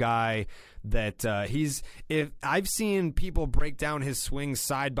 this is a guy that I've seen people break down his swing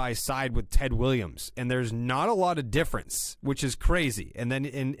side by side with Ted Williams, and there's not a lot of difference, which is crazy. And then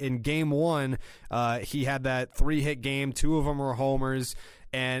in game one, he had that 3-hit game. 2 of them were homers.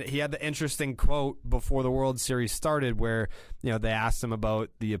 And he had the interesting quote before the World Series started where, they asked him about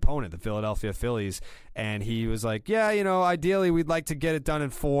the opponent, the Philadelphia Phillies, and he was like, yeah, ideally we'd like to get it done in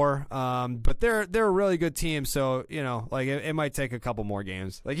 4, but they're a really good team, so, it might take a couple more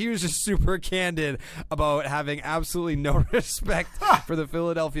games. Like, he was just super candid about having absolutely no respect for the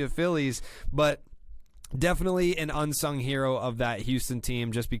Philadelphia Phillies, but definitely an unsung hero of that Houston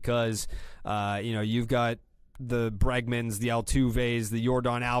team just because, you've got the Bregmans, the Altuves, the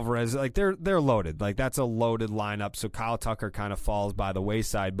Yordan Alvarez, like they're loaded. Like, that's a loaded lineup. So Kyle Tucker kind of falls by the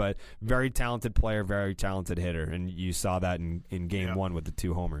wayside, but very talented player, very talented hitter, and you saw that in game 1 with the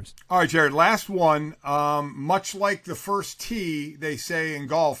 2 homers. All right, Jared, last one. Much like the first tee, they say in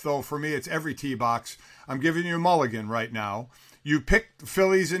golf, though for me it's every tee box. I'm giving you a mulligan right now. You picked the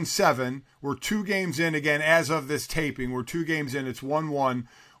Phillies in 7. We're 2 games in again as of this taping. We're 2 games in. It's 1-1.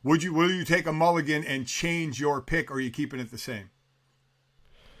 Will you take a mulligan and change your pick, or are you keeping it the same?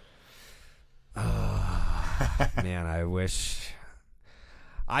 Man, I wish.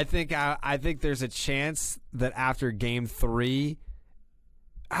 I think there's a chance that after game 3,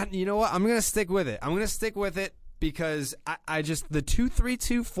 you know what? I'm gonna stick with it. Because I just, the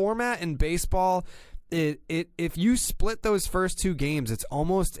 2-3-2 format in baseball, if you split those first 2 games, it's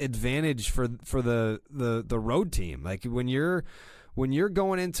almost advantage for the road team. Like, when you're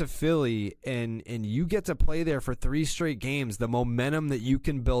going into Philly and you get to play there for 3 straight games, the momentum that you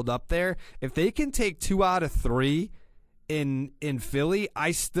can build up there, if they can take 2 out of 3 in Philly,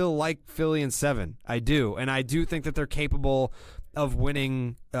 I still like Philly in 7. I do. And I do think that they're capable of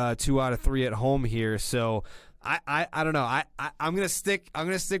winning 2 out of 3 at home here. So I don't know. I'm gonna stick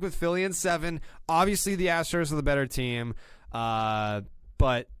with Philly in 7. Obviously the Astros are the better team.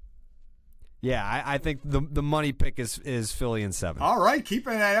 But yeah, I think the money pick is Philly in 7. All right,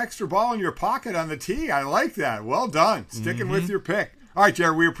 keeping that extra ball in your pocket on the tee. I like that. Well done. Sticking with your pick. All right,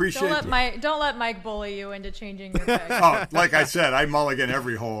 Jared, we appreciate it. Don't let Mike bully you into changing your pick. Oh, like I said, I mulligan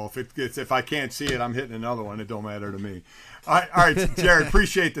every hole. If I can't see it, I'm hitting another one. It don't matter to me. All right, Jared,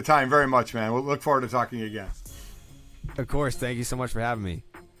 appreciate the time very much, man. We'll look forward to talking again. Of course. Thank you so much for having me.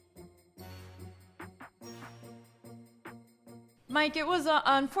 Mike, it was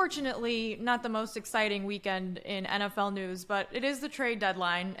unfortunately not the most exciting weekend in NFL news, but it is the trade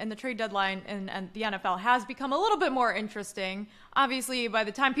deadline, and the trade deadline in the NFL has become a little bit more interesting. Obviously, by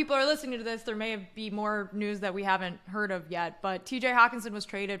the time people are listening to this, there may be more news that we haven't heard of yet, but TJ Hawkinson was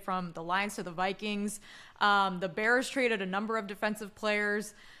traded from the Lions to the Vikings. The Bears traded a number of defensive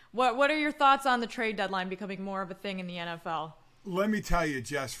players. What are your thoughts on the trade deadline becoming more of a thing in the NFL? Let me tell you,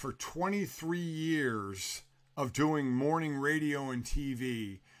 Jess, for 23 years of doing morning radio and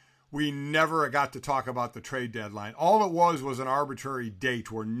TV, we never got to talk about the trade deadline. All it was an arbitrary date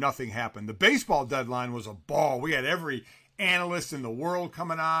where nothing happened. The baseball deadline was a ball. We had every analyst in the world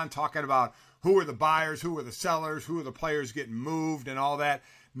coming on talking about who are the buyers, who are the sellers, who are the players getting moved and all that.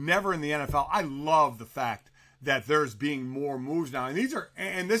 Never in the NFL. I love the fact that there's being more moves now.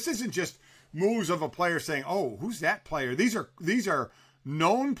 And this isn't just moves of a player saying, oh, who's that player? These are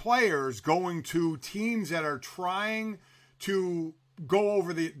known players going to teams that are trying to go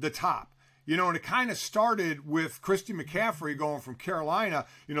over the top. And it kind of started with Christy McCaffrey going from Carolina.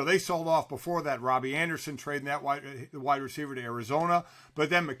 They sold off before that Robbie Anderson trading that wide receiver to Arizona. But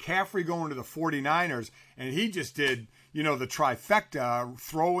then McCaffrey going to the 49ers, and he just did, the trifecta,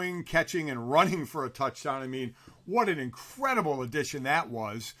 throwing, catching, and running for a touchdown. I mean, what an incredible addition that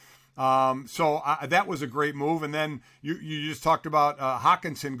was. So that was a great move. And then you just talked about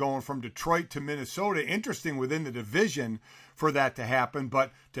Hockenson going from Detroit to Minnesota. Interesting within the division for that to happen,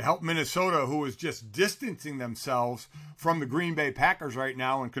 but to help Minnesota, who is just distancing themselves from the Green Bay Packers right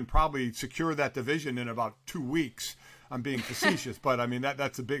now and can probably secure that division in about 2 weeks. I'm being facetious, but I mean,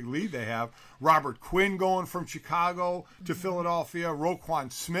 that's a big lead they have. Robert Quinn going from Chicago to Philadelphia.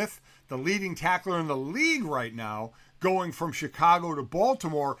 Roquan Smith, the leading tackler in the league right now, going from Chicago to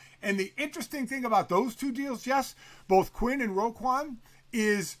Baltimore. And the interesting thing about those two deals, Jess, both Quinn and Roquan,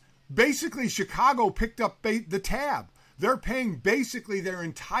 is basically Chicago picked up the tab. They're paying basically their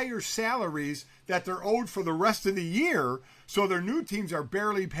entire salaries that they're owed for the rest of the year. So their new teams are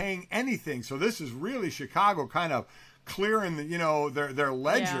barely paying anything. So this is really Chicago kind of clearing their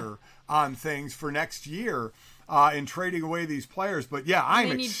ledger on things for next year in trading away these players. But yeah,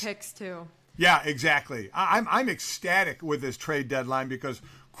 they need picks too. Yeah, exactly. I'm ecstatic with this trade deadline because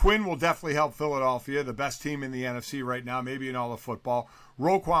Quinn will definitely help Philadelphia, the best team in the NFC right now, maybe in all of football.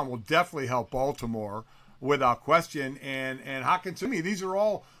 Roquan will definitely help Baltimore without question. And Hockenson, these are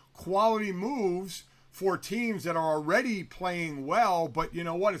all quality moves for teams that are already playing well. But you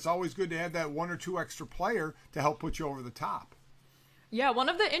know what? It's always good to have that one or two extra player to help put you over the top. Yeah, one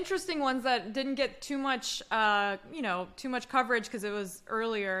of the interesting ones that didn't get too much coverage because it was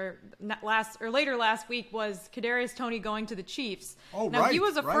later last week was Kadarius Toney going to the Chiefs. Oh, now, right, he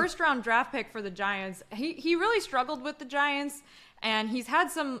was a first-round draft pick for the Giants. He really struggled with the Giants, and he's had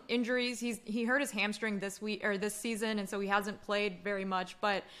some injuries. He hurt his hamstring this season, and so he hasn't played very much.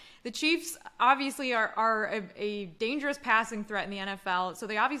 But the Chiefs obviously are a dangerous passing threat in the NFL, so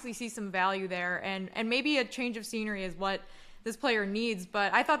they obviously see some value there, and maybe a change of scenery is what this player needs.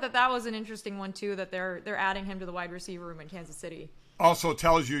 But I thought that was an interesting one too, that they're adding him to the wide receiver room in Kansas City. Also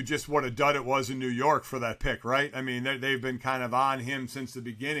tells you just what a dud it was in New York for that pick, right? I mean, they've been kind of on him since the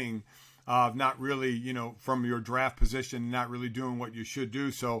beginning of not really, from your draft position, not really doing what you should do.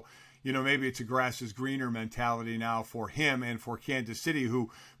 So, maybe it's a grass is greener mentality now for him and for Kansas City,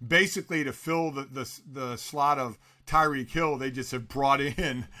 who basically to fill the slot of Tyreek Hill, they just have brought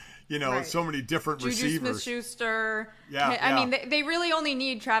in right. So many different Juju receivers. Smith-Schuster. Yeah, I mean, they really only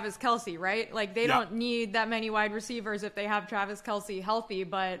need Travis Kelce, right? Like, they don't need that many wide receivers if they have Travis Kelce healthy.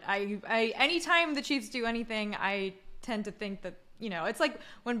 But I anytime the Chiefs do anything, I tend to think that, it's like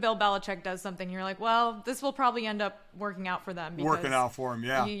when Bill Belichick does something, you're like, well, this will probably end up working out for them. Working out for him,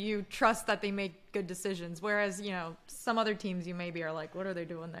 yeah. You trust that they make good decisions. Whereas, some other teams you maybe are like, what are they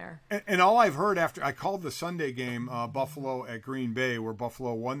doing there? And all I've heard after I called the Sunday game, Buffalo at Green Bay, where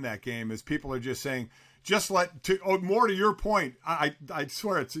Buffalo won that game, is people are just saying, more to your point, I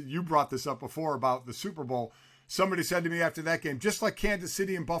swear you brought this up before about the Super Bowl. Somebody said to me after that game, just like Kansas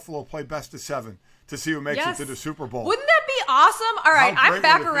City and Buffalo play best of 7 to see who makes it to the Super Bowl. Wouldn't that be awesome? All right, I'm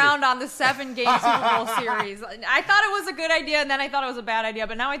back around on the 7-game Super Bowl series. I thought it was a good idea, and then I thought it was a bad idea,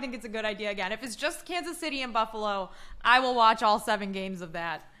 but now I think it's a good idea again. If it's just Kansas City and Buffalo, I will watch all 7 games of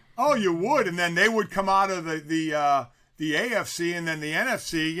that. Oh, you would, and then they would come out of the AFC, and then the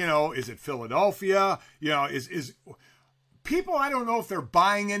NFC. Is it Philadelphia? Is people, I don't know if they're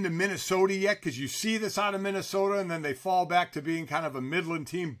buying into Minnesota yet, because you see this out of Minnesota, and then they fall back to being kind of a Midland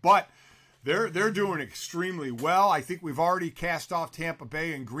team, but they're doing extremely well. I think we've already cast off Tampa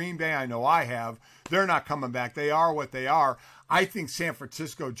Bay and Green Bay. I know I have. They're not coming back. They are what they are. I think San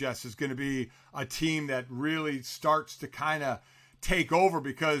Francisco, Jess, is going to be a team that really starts to kind of take over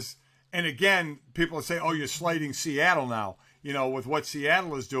because, and again, people say, oh, you're slating Seattle now, with what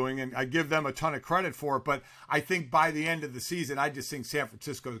Seattle is doing, and I give them a ton of credit for it, but I think by the end of the season, I just think San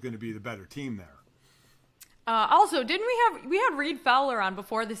Francisco is going to be the better team there. Also, didn't we had Reed Fowler on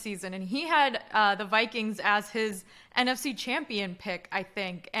before the season, and he had the Vikings as his NFC champion pick, I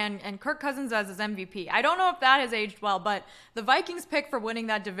think, and Kirk Cousins as his MVP. I don't know if that has aged well, but the Vikings pick for winning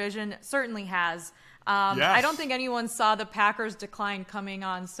that division certainly has. Yes. I don't think anyone saw the Packers' decline coming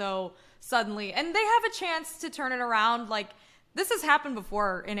on so suddenly, and they have a chance to turn it around. Like, this has happened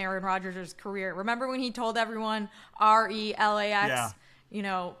before in Aaron Rodgers' career. Remember when he told everyone RELAX,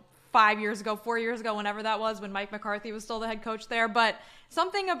 4 years ago, whenever that was, when Mike McCarthy was still the head coach there. But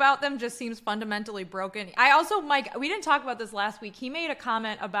something about them just seems fundamentally broken. I also, Mike, we didn't talk about this last week. He made a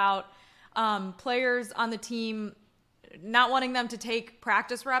comment about players on the team not wanting them to take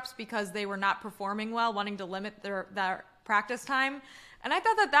practice reps because they were not performing well, wanting to limit their practice time. And I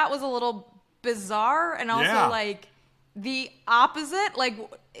thought that was a little bizarre and also like the opposite. Like,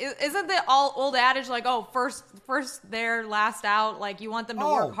 isn't the old adage like, oh, first there, last out? Like, you want them to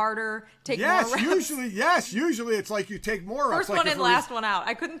work harder, take more reps? Usually it's like you take more reps. First one in, last one out.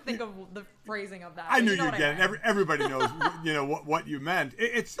 I couldn't think of the phrasing of that. I knew you'd get it. Everybody knows what you meant.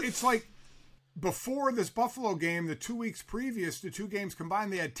 It's like before this Buffalo game, the 2 weeks previous, the two games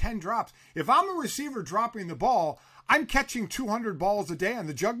combined, they had 10 drops. If I'm a receiver dropping the ball, I'm catching 200 balls a day on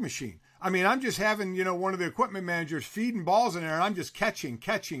the jug machine. I mean, I'm just having, one of the equipment managers feeding balls in there, and I'm just catching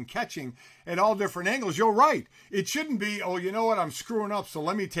at all different angles. You're right. It shouldn't be, oh, you know what, I'm screwing up, so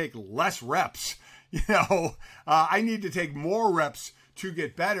let me take less reps. I need to take more reps to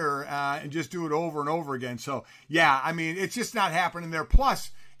get better and just do it over and over again. So, yeah, I mean, it's just not happening there.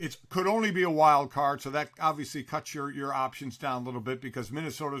 Plus, it could only be a wild card, so that obviously cuts your options down a little bit because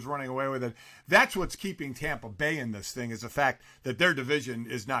Minnesota's running away with it. That's what's keeping Tampa Bay in this thing is the fact that their division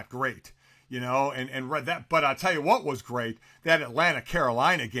is not great, But I'll tell you what was great, that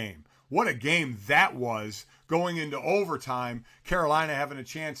Atlanta-Carolina game. What a game that was going into overtime. Carolina having a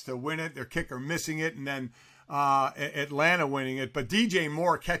chance to win it, their kicker missing it, and then Atlanta winning it. But DJ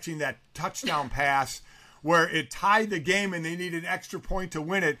Moore catching that touchdown pass where it tied the game and they needed an extra point to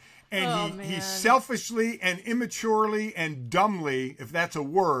win it. And he selfishly and immaturely and dumbly, if that's a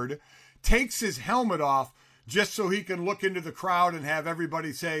word, takes his helmet off just so he can look into the crowd and have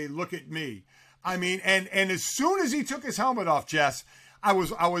everybody say, look at me. I mean, and as soon as he took his helmet off, Jess, I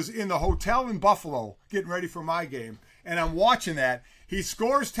was in the hotel in Buffalo getting ready for my game, and I'm watching that. He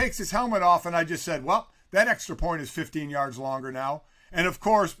scores, takes his helmet off, and I just said, well, that extra point is 15 yards longer now. And, of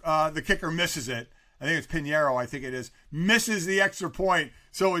course, the kicker misses it. I think it's Pinheiro, I think it is, misses the extra point.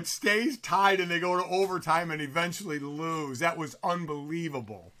 So it stays tied and they go to overtime and eventually lose. That was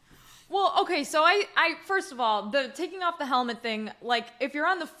unbelievable. Well, okay, so I first of all, the taking off the helmet thing, like if you're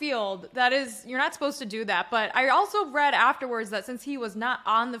on the field, you're not supposed to do that. But I also read afterwards that since he was not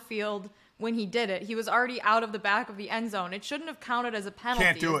on the field when he did it, he was already out of the back of the end zone. It shouldn't have counted as a penalty.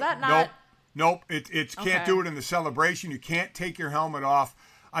 Can't do it. Is that not? Nope. It can't do it in the celebration. You can't take your helmet off.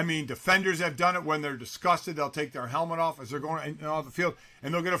 I mean, defenders have done it when they're disgusted. They'll take their helmet off as they're going off the field,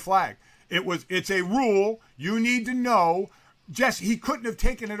 and they'll get a flag. It's a rule. You need to know. Jess, he couldn't have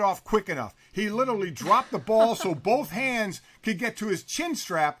taken it off quick enough. He literally dropped the ball so both hands could get to his chin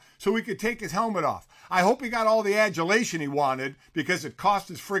strap so he could take his helmet off. I hope he got all the adulation he wanted because it cost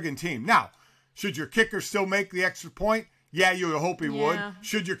his friggin' team. Now, should your kicker still make the extra point? Yeah, you would hope he would.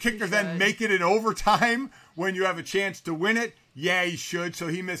 Should your kicker then make it in overtime when you have a chance to win it? Yeah, he should. So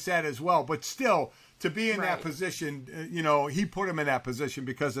he missed that as well. But still, to be in that position, he put him in that position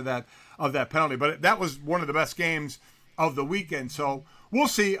because of that penalty. But that was one of the best games of the weekend. So we'll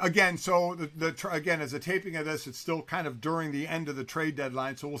see. Again, so again, as a taping of this, it's still kind of during the end of the trade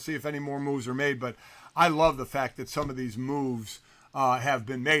deadline. So we'll see if any more moves are made. But I love the fact that some of these moves have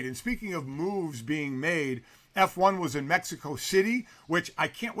been made. And speaking of moves being made, F1 was in Mexico City, which I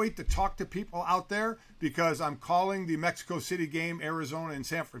can't wait to talk to people out there because I'm calling the Mexico City game, Arizona and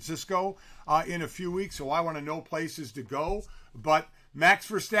San Francisco, in a few weeks. So I want to know places to go. But Max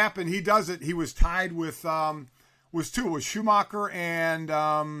Verstappen, he does it. He was tied with Schumacher and,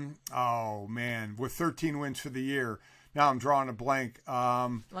 with 13 wins for the year. Now I'm drawing a blank.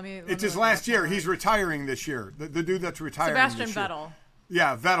 It's his last year. He's retiring this year. The dude that's retiring Sebastian this year. Vettel.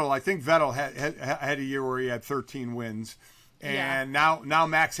 Yeah, Vettel. I think Vettel had a year where he had 13 wins. And now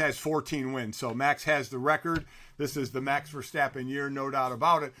Max has 14 wins. So Max has the record. This is the Max Verstappen year, no doubt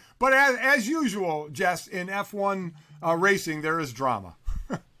about it. But as usual, Jess, in F1 racing, there is drama.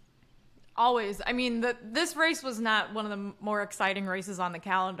 Always. I mean, this race was not one of the more exciting races on the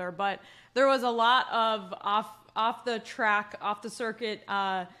calendar, but there was a lot of off the track, off the circuit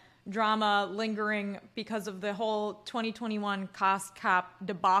drama lingering because of the whole 2021 cost cap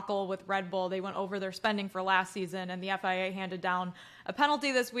debacle with Red Bull. They went over their spending for last season, and the FIA handed down a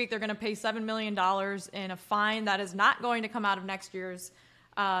penalty this week. They're going to pay $7 million in a fine that is not going to come out of next year's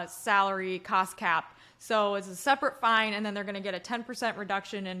salary cost cap. So it's a separate fine, and then they're going to get a 10%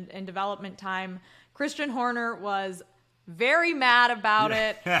 reduction in development time. Christian Horner was very mad about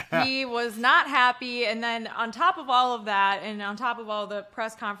it. He was not happy. And then on top of all of that, and on top of all the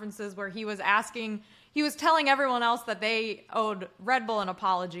press conferences where he was telling everyone else that they owed Red Bull an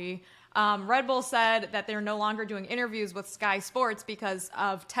apology. Red Bull said that they're no longer doing interviews with Sky Sports because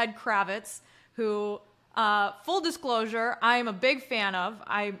of Ted Kravitz, who Full disclosure, I'm a big fan of.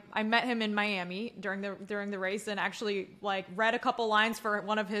 I met him in Miami during the race and actually read a couple lines for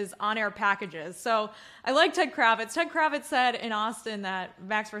one of his on-air packages. So I like Ted Kravitz. Ted Kravitz said in Austin that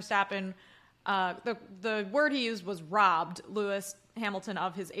Max Verstappen, the word he used was robbed Lewis Hamilton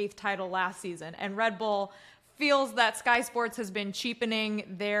of his 8th title last season, and Red Bull feels that Sky Sports has been cheapening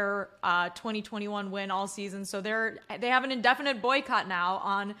their 2021 win all season. So they have an indefinite boycott now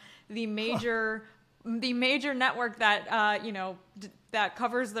on the major network that that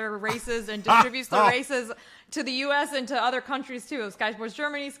covers their races and distributes the races to the U.S. and to other countries too. Sky Sports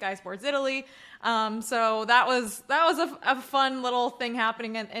Germany, Sky Sports Italy. So that was a fun little thing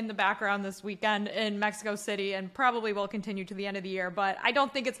happening in the background this weekend in Mexico City, and probably will continue to the end of the year. But I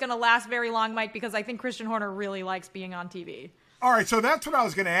don't think it's going to last very long, Mike, because I think Christian Horner really likes being on TV. All right, so that's what I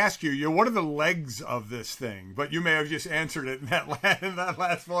was going to ask you. What are the legs of this thing? But you may have just answered it in that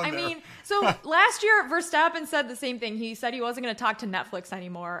last one. I mean, so last year Verstappen said the same thing. He said he wasn't going to talk to Netflix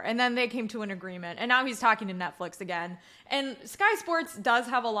anymore, and then they came to an agreement, and now he's talking to Netflix again. And Sky Sports does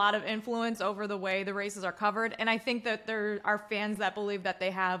have a lot of influence over the way the races are covered, and I think that there are fans that believe that they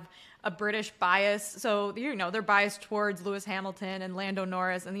have a British bias. So, they're biased towards Lewis Hamilton and Lando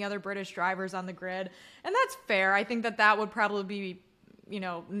Norris and the other British drivers on the grid. And that's fair. I think that would probably be,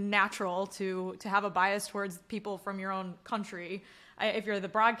 natural to have a bias towards people from your own country if you're the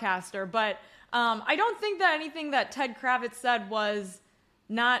broadcaster. But I don't think that anything that Ted Kravitz said was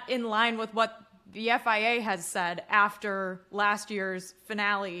not in line with what the FIA has said after last year's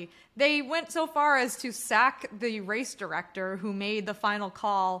finale. They went so far as to sack the race director who made the final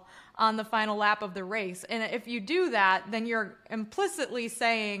call on the final lap of the race. And if you do that, then you're implicitly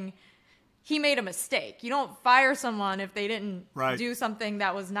saying he made a mistake. You don't fire someone if they didn't do something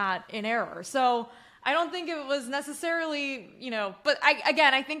that was not in error. So I don't think it was necessarily, but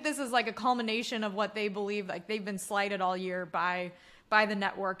I think this is like a culmination of what they believe, they've been slighted all year by the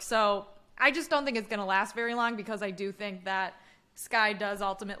network. So I just don't think it's going to last very long, because I do think that Sky does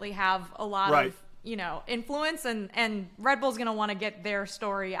ultimately have a lot of, influence, and Red Bull's going to want to get their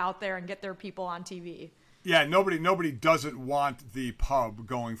story out there and get their people on TV. Yeah, nobody doesn't want the pub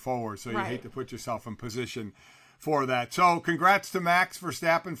going forward, so you hate to put yourself in position for that. So congrats to Max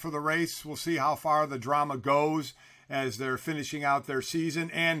Verstappen for the race. We'll see how far the drama goes as they're finishing out their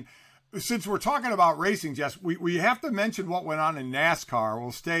season. And since we're talking about racing, Jess, we have to mention what went on in NASCAR.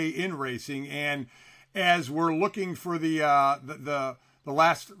 We'll stay in racing, and as we're looking for the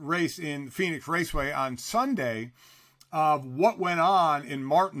last race in Phoenix Raceway on Sunday, what went on in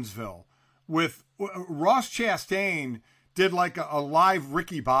Martinsville with Ross Chastain did like a live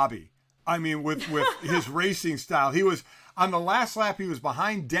Ricky Bobby. I mean, with his racing style. He was on the last lap. He was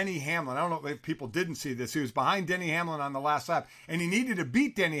behind Denny Hamlin. I don't know if people didn't see this. He was behind Denny Hamlin on the last lap, and he needed to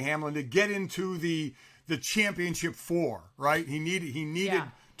beat Denny Hamlin to get into the championship 4. Right? He needed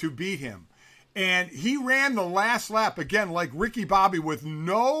to beat him, and he ran the last lap again like Ricky Bobby with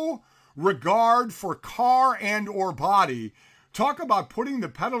no regard for car and or body. Talk about putting the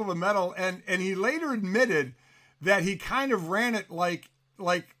pedal to the metal, and he later admitted that he kind of ran it like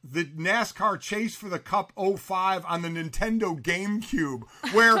the NASCAR Chase for the Cup 05 on the Nintendo GameCube,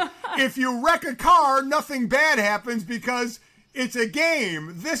 where if you wreck a car, nothing bad happens because it's a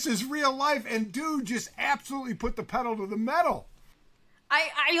game. This is real life, and dude just absolutely put the pedal to the metal.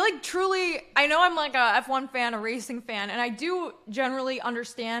 I truly, I know I'm like a F1 fan, a racing fan, and I do generally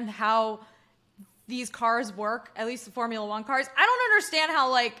understand how these cars work, at least the Formula One cars. I don't understand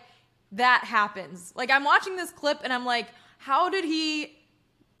how that happens. I'm watching this clip and I'm like, how did he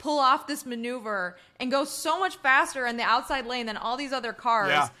pull off this maneuver and go so much faster in the outside lane than all these other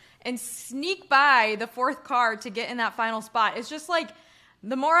cars and sneak by the 4th car to get in that final spot? It's just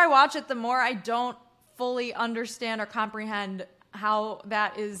the more I watch it, the more I don't fully understand or comprehend how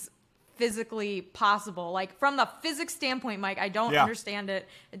that is physically possible. From the physics standpoint, Mike, I don't understand it.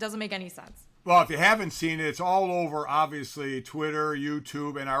 It doesn't make any sense. Well, if you haven't seen it, it's all over, obviously, Twitter,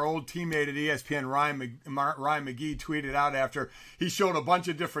 YouTube, and our old teammate at ESPN, Ryan McGee, tweeted out after he showed a bunch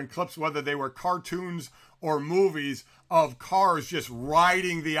of different clips, whether they were cartoons or movies, of cars just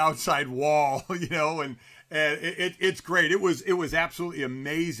riding the outside wall, and it's great. It was absolutely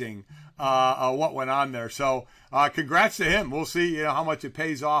amazing what went on there. So congrats to him. We'll see how much it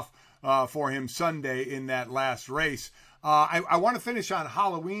pays off for him Sunday in that last race. I want to finish on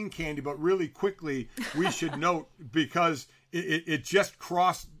Halloween candy, but really quickly, we should note, because it just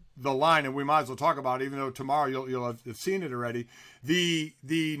crossed the line, and we might as well talk about it, even though tomorrow you'll have seen it already. The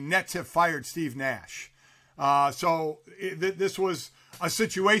Nets have fired Steve Nash. So this was a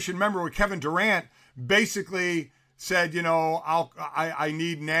situation, remember, where Kevin Durant basically said, I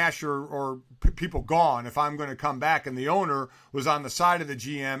need Nash or people gone if I'm going to come back. And the owner was on the side of the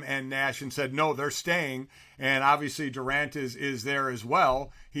GM and Nash and said, no, they're staying. And obviously Durant is there as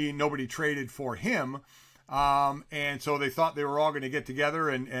well. Nobody traded for him. And so they thought they were all going to get together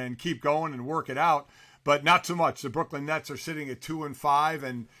and keep going and work it out. But not so much. The Brooklyn Nets are sitting at 2-5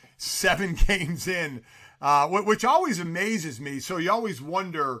 and 7 games in, which always amazes me. So you always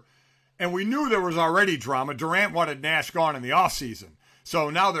wonder. And we knew there was already drama. Durant wanted Nash gone in the offseason. So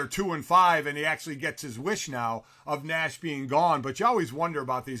now they're 2-5, and he actually gets his wish now of Nash being gone. But you always wonder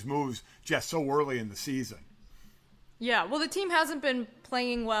about these moves just so early in the season. Yeah, well, the team hasn't been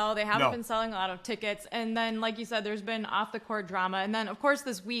playing well. They haven't been selling a lot of tickets. And then, like you said, there's been off-the-court drama. And then, of course,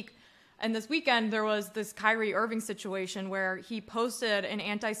 this week and this weekend, there was this Kyrie Irving situation where he posted an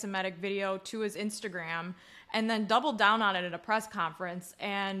anti-Semitic video to his Instagram and then doubled down on it at a press conference.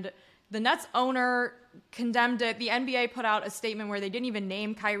 And the Nets owner condemned it. The NBA put out a statement where they didn't even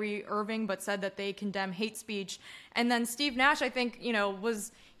name Kyrie Irving, but said that they condemn hate speech. And then Steve Nash, I think,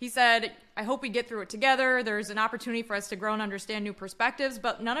 he said, I hope we get through it together. There's an opportunity for us to grow and understand new perspectives,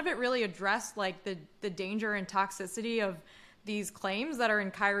 but none of it really addressed like the danger and toxicity of these claims that are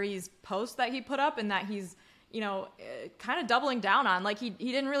in Kyrie's post that he put up and that he's, kind of doubling down on. Like he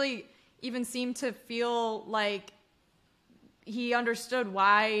didn't really even seem to feel like he understood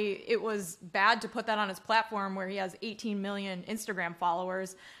why it was bad to put that on his platform where he has 18 million Instagram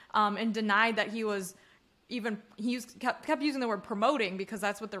followers, and denied that he was kept using the word promoting because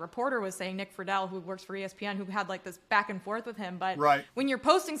that's what the reporter was saying, Nick Friedel, who works for ESPN, who had like this back and forth with him. But when you're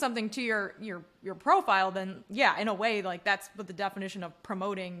posting something to your profile, then yeah, in a way, like that's what the definition of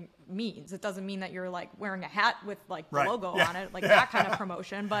promoting means. It doesn't mean that you're like wearing a hat with like the logo on it, like that kind of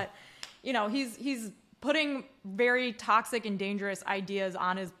promotion. But he's putting very toxic and dangerous ideas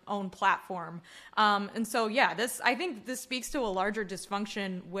on his own platform. And so, yeah, I think this speaks to a larger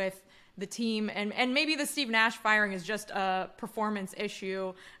dysfunction with the team. And maybe the Steve Nash firing is just a performance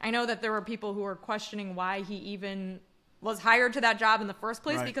issue. I know that there were people who were questioning why he even was hired to that job in the first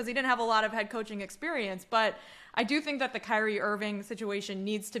place because he didn't have a lot of head coaching experience. But I do think that the Kyrie Irving situation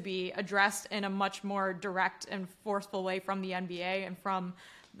needs to be addressed in a much more direct and forceful way from the NBA and from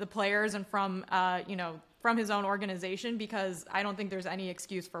the players and from his own organization, because I don't think there's any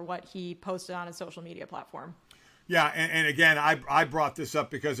excuse for what he posted on his social media platform. Yeah, and again, I brought this up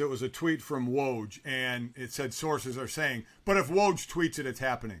because it was a tweet from Woj, and it said sources are saying, but if Woj tweets it, it's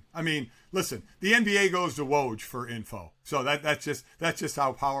happening. I mean, listen, the NBA goes to Woj for info, so that's just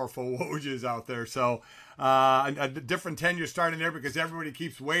how powerful Woj is out there. So a different tenure starting there because everybody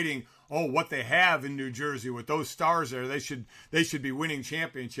keeps waiting. Oh, what they have in New Jersey with those stars there, they should be winning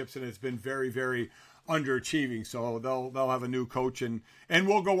championships, and it's been very, very underachieving. So they'll have a new coach, and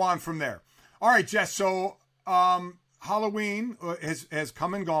we'll go on from there. All right, Jess. So Halloween has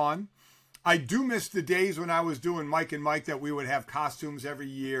come and gone. I do miss the days when I was doing Mike and Mike that we would have costumes every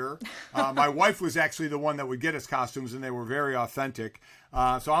year. My wife was actually the one that would get us costumes, and they were very authentic.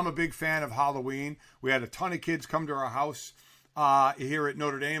 So I'm a big fan of Halloween. We had a ton of kids come to our house here at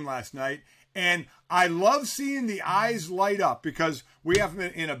Notre Dame last night. And I love seeing the eyes light up because we have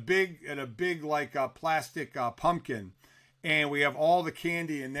them in a big like plastic pumpkin, and we have all the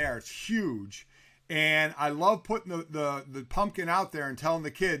candy in there. It's huge. And I love putting the pumpkin out there and telling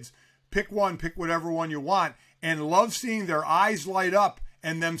the kids, pick one, pick whatever one you want, and love seeing their eyes light up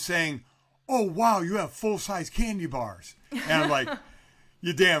and them saying, oh, wow, you have full-size candy bars. And I'm like,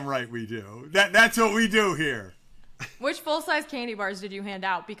 you're damn right we do. That's what we do here. Which full-size candy bars did you hand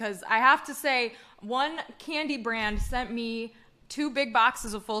out? Because I have to say, one candy brand sent me 2 big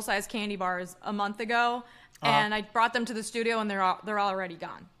boxes of full-size candy bars a month ago, and I brought them to the studio, and they're already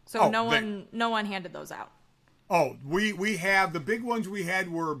gone. So no one handed those out. Oh, we have the big ones. We had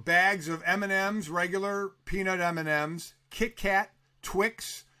were bags of M&Ms, regular peanut M&Ms, Kit Kat,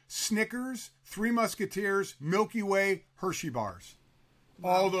 Twix, Snickers, Three Musketeers, Milky Way, Hershey bars.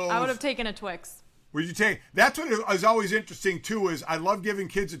 Wow. All those. I would have taken a Twix. Would you take? That's what is always interesting too. Is I love giving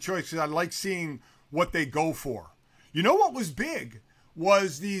kids a choice because I like seeing what they go for. You know what was big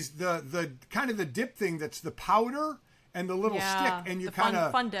was the kind of the dip thing that's the powder and the little stick, and you kind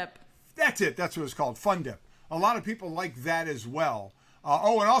of fun dip. That's it. That's what it's called, fun dip. A lot of people like that as well.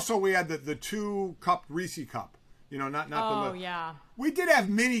 And also we had the 2-cup Reese cup. Not the. Yeah. We did have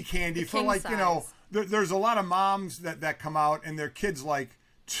mini candy for like size. There's a lot of moms that come out and their kids like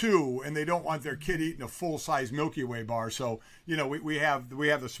 2, and they don't want their kid eating a full size Milky Way bar. So we have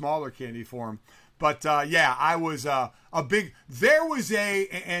the smaller candy for them. But I was a big. There was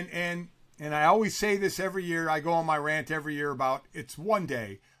and I always say this every year. I go on my rant every year about it's one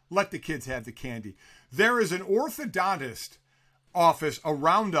day. let the kids have the candy. There is an orthodontist office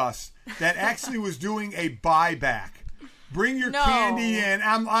around us that actually was doing a buyback. Bring your candy in.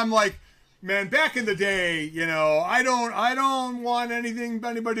 I'm like, man, back in the day, I don't want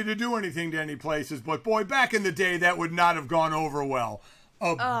anybody to do anything to any places, but boy, back in the day, that would not have gone over well.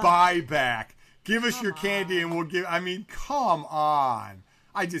 A buyback. Give us your candy and we'll give. I mean, come on.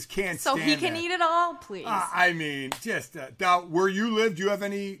 I just can't stand So he can eat it all, please. Now, where you live, do you have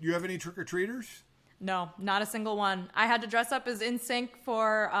any trick-or-treaters? No, not a single one. I had to dress up as NSYNC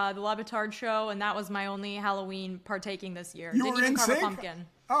for the Le Batard show, and that was my only Halloween partaking this year. You Didn't were even carve a NSYNC? pumpkin.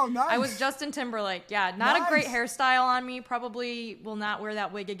 Oh, nice. I was Justin Timberlake. Yeah, not a great hairstyle on me. Probably will not wear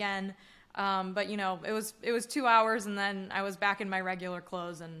that wig again. But it was 2 hours, and then I was back in my regular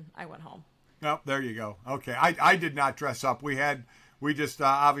clothes, and I went home. Oh, there you go. Okay, I did not dress up. We just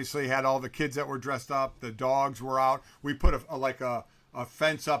obviously had all the kids that were dressed up. The dogs were out. We put a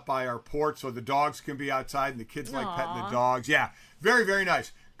fence up by our porch so the dogs can be outside and the kids like petting the dogs. Yeah, very, very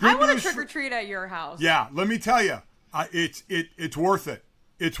nice. I want to trick or treat at your house. Yeah, let me tell you, it's worth it.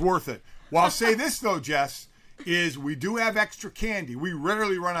 It's worth it. Well, I'll say this though, Jess, is we do have extra candy. We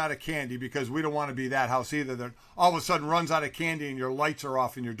rarely run out of candy because we don't want to be that house either that all of a sudden runs out of candy and your lights are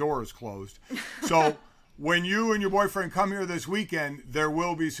off and your door is closed. So when you and your boyfriend come here this weekend, there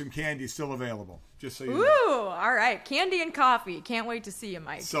will be some candy still available. Just so you know. Ooh, all right. Candy and coffee. Can't wait to see you,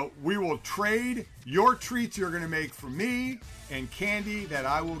 Mike. So we will trade your treats you're going to make for me and candy that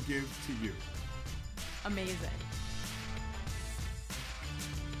I will give to you. Amazing.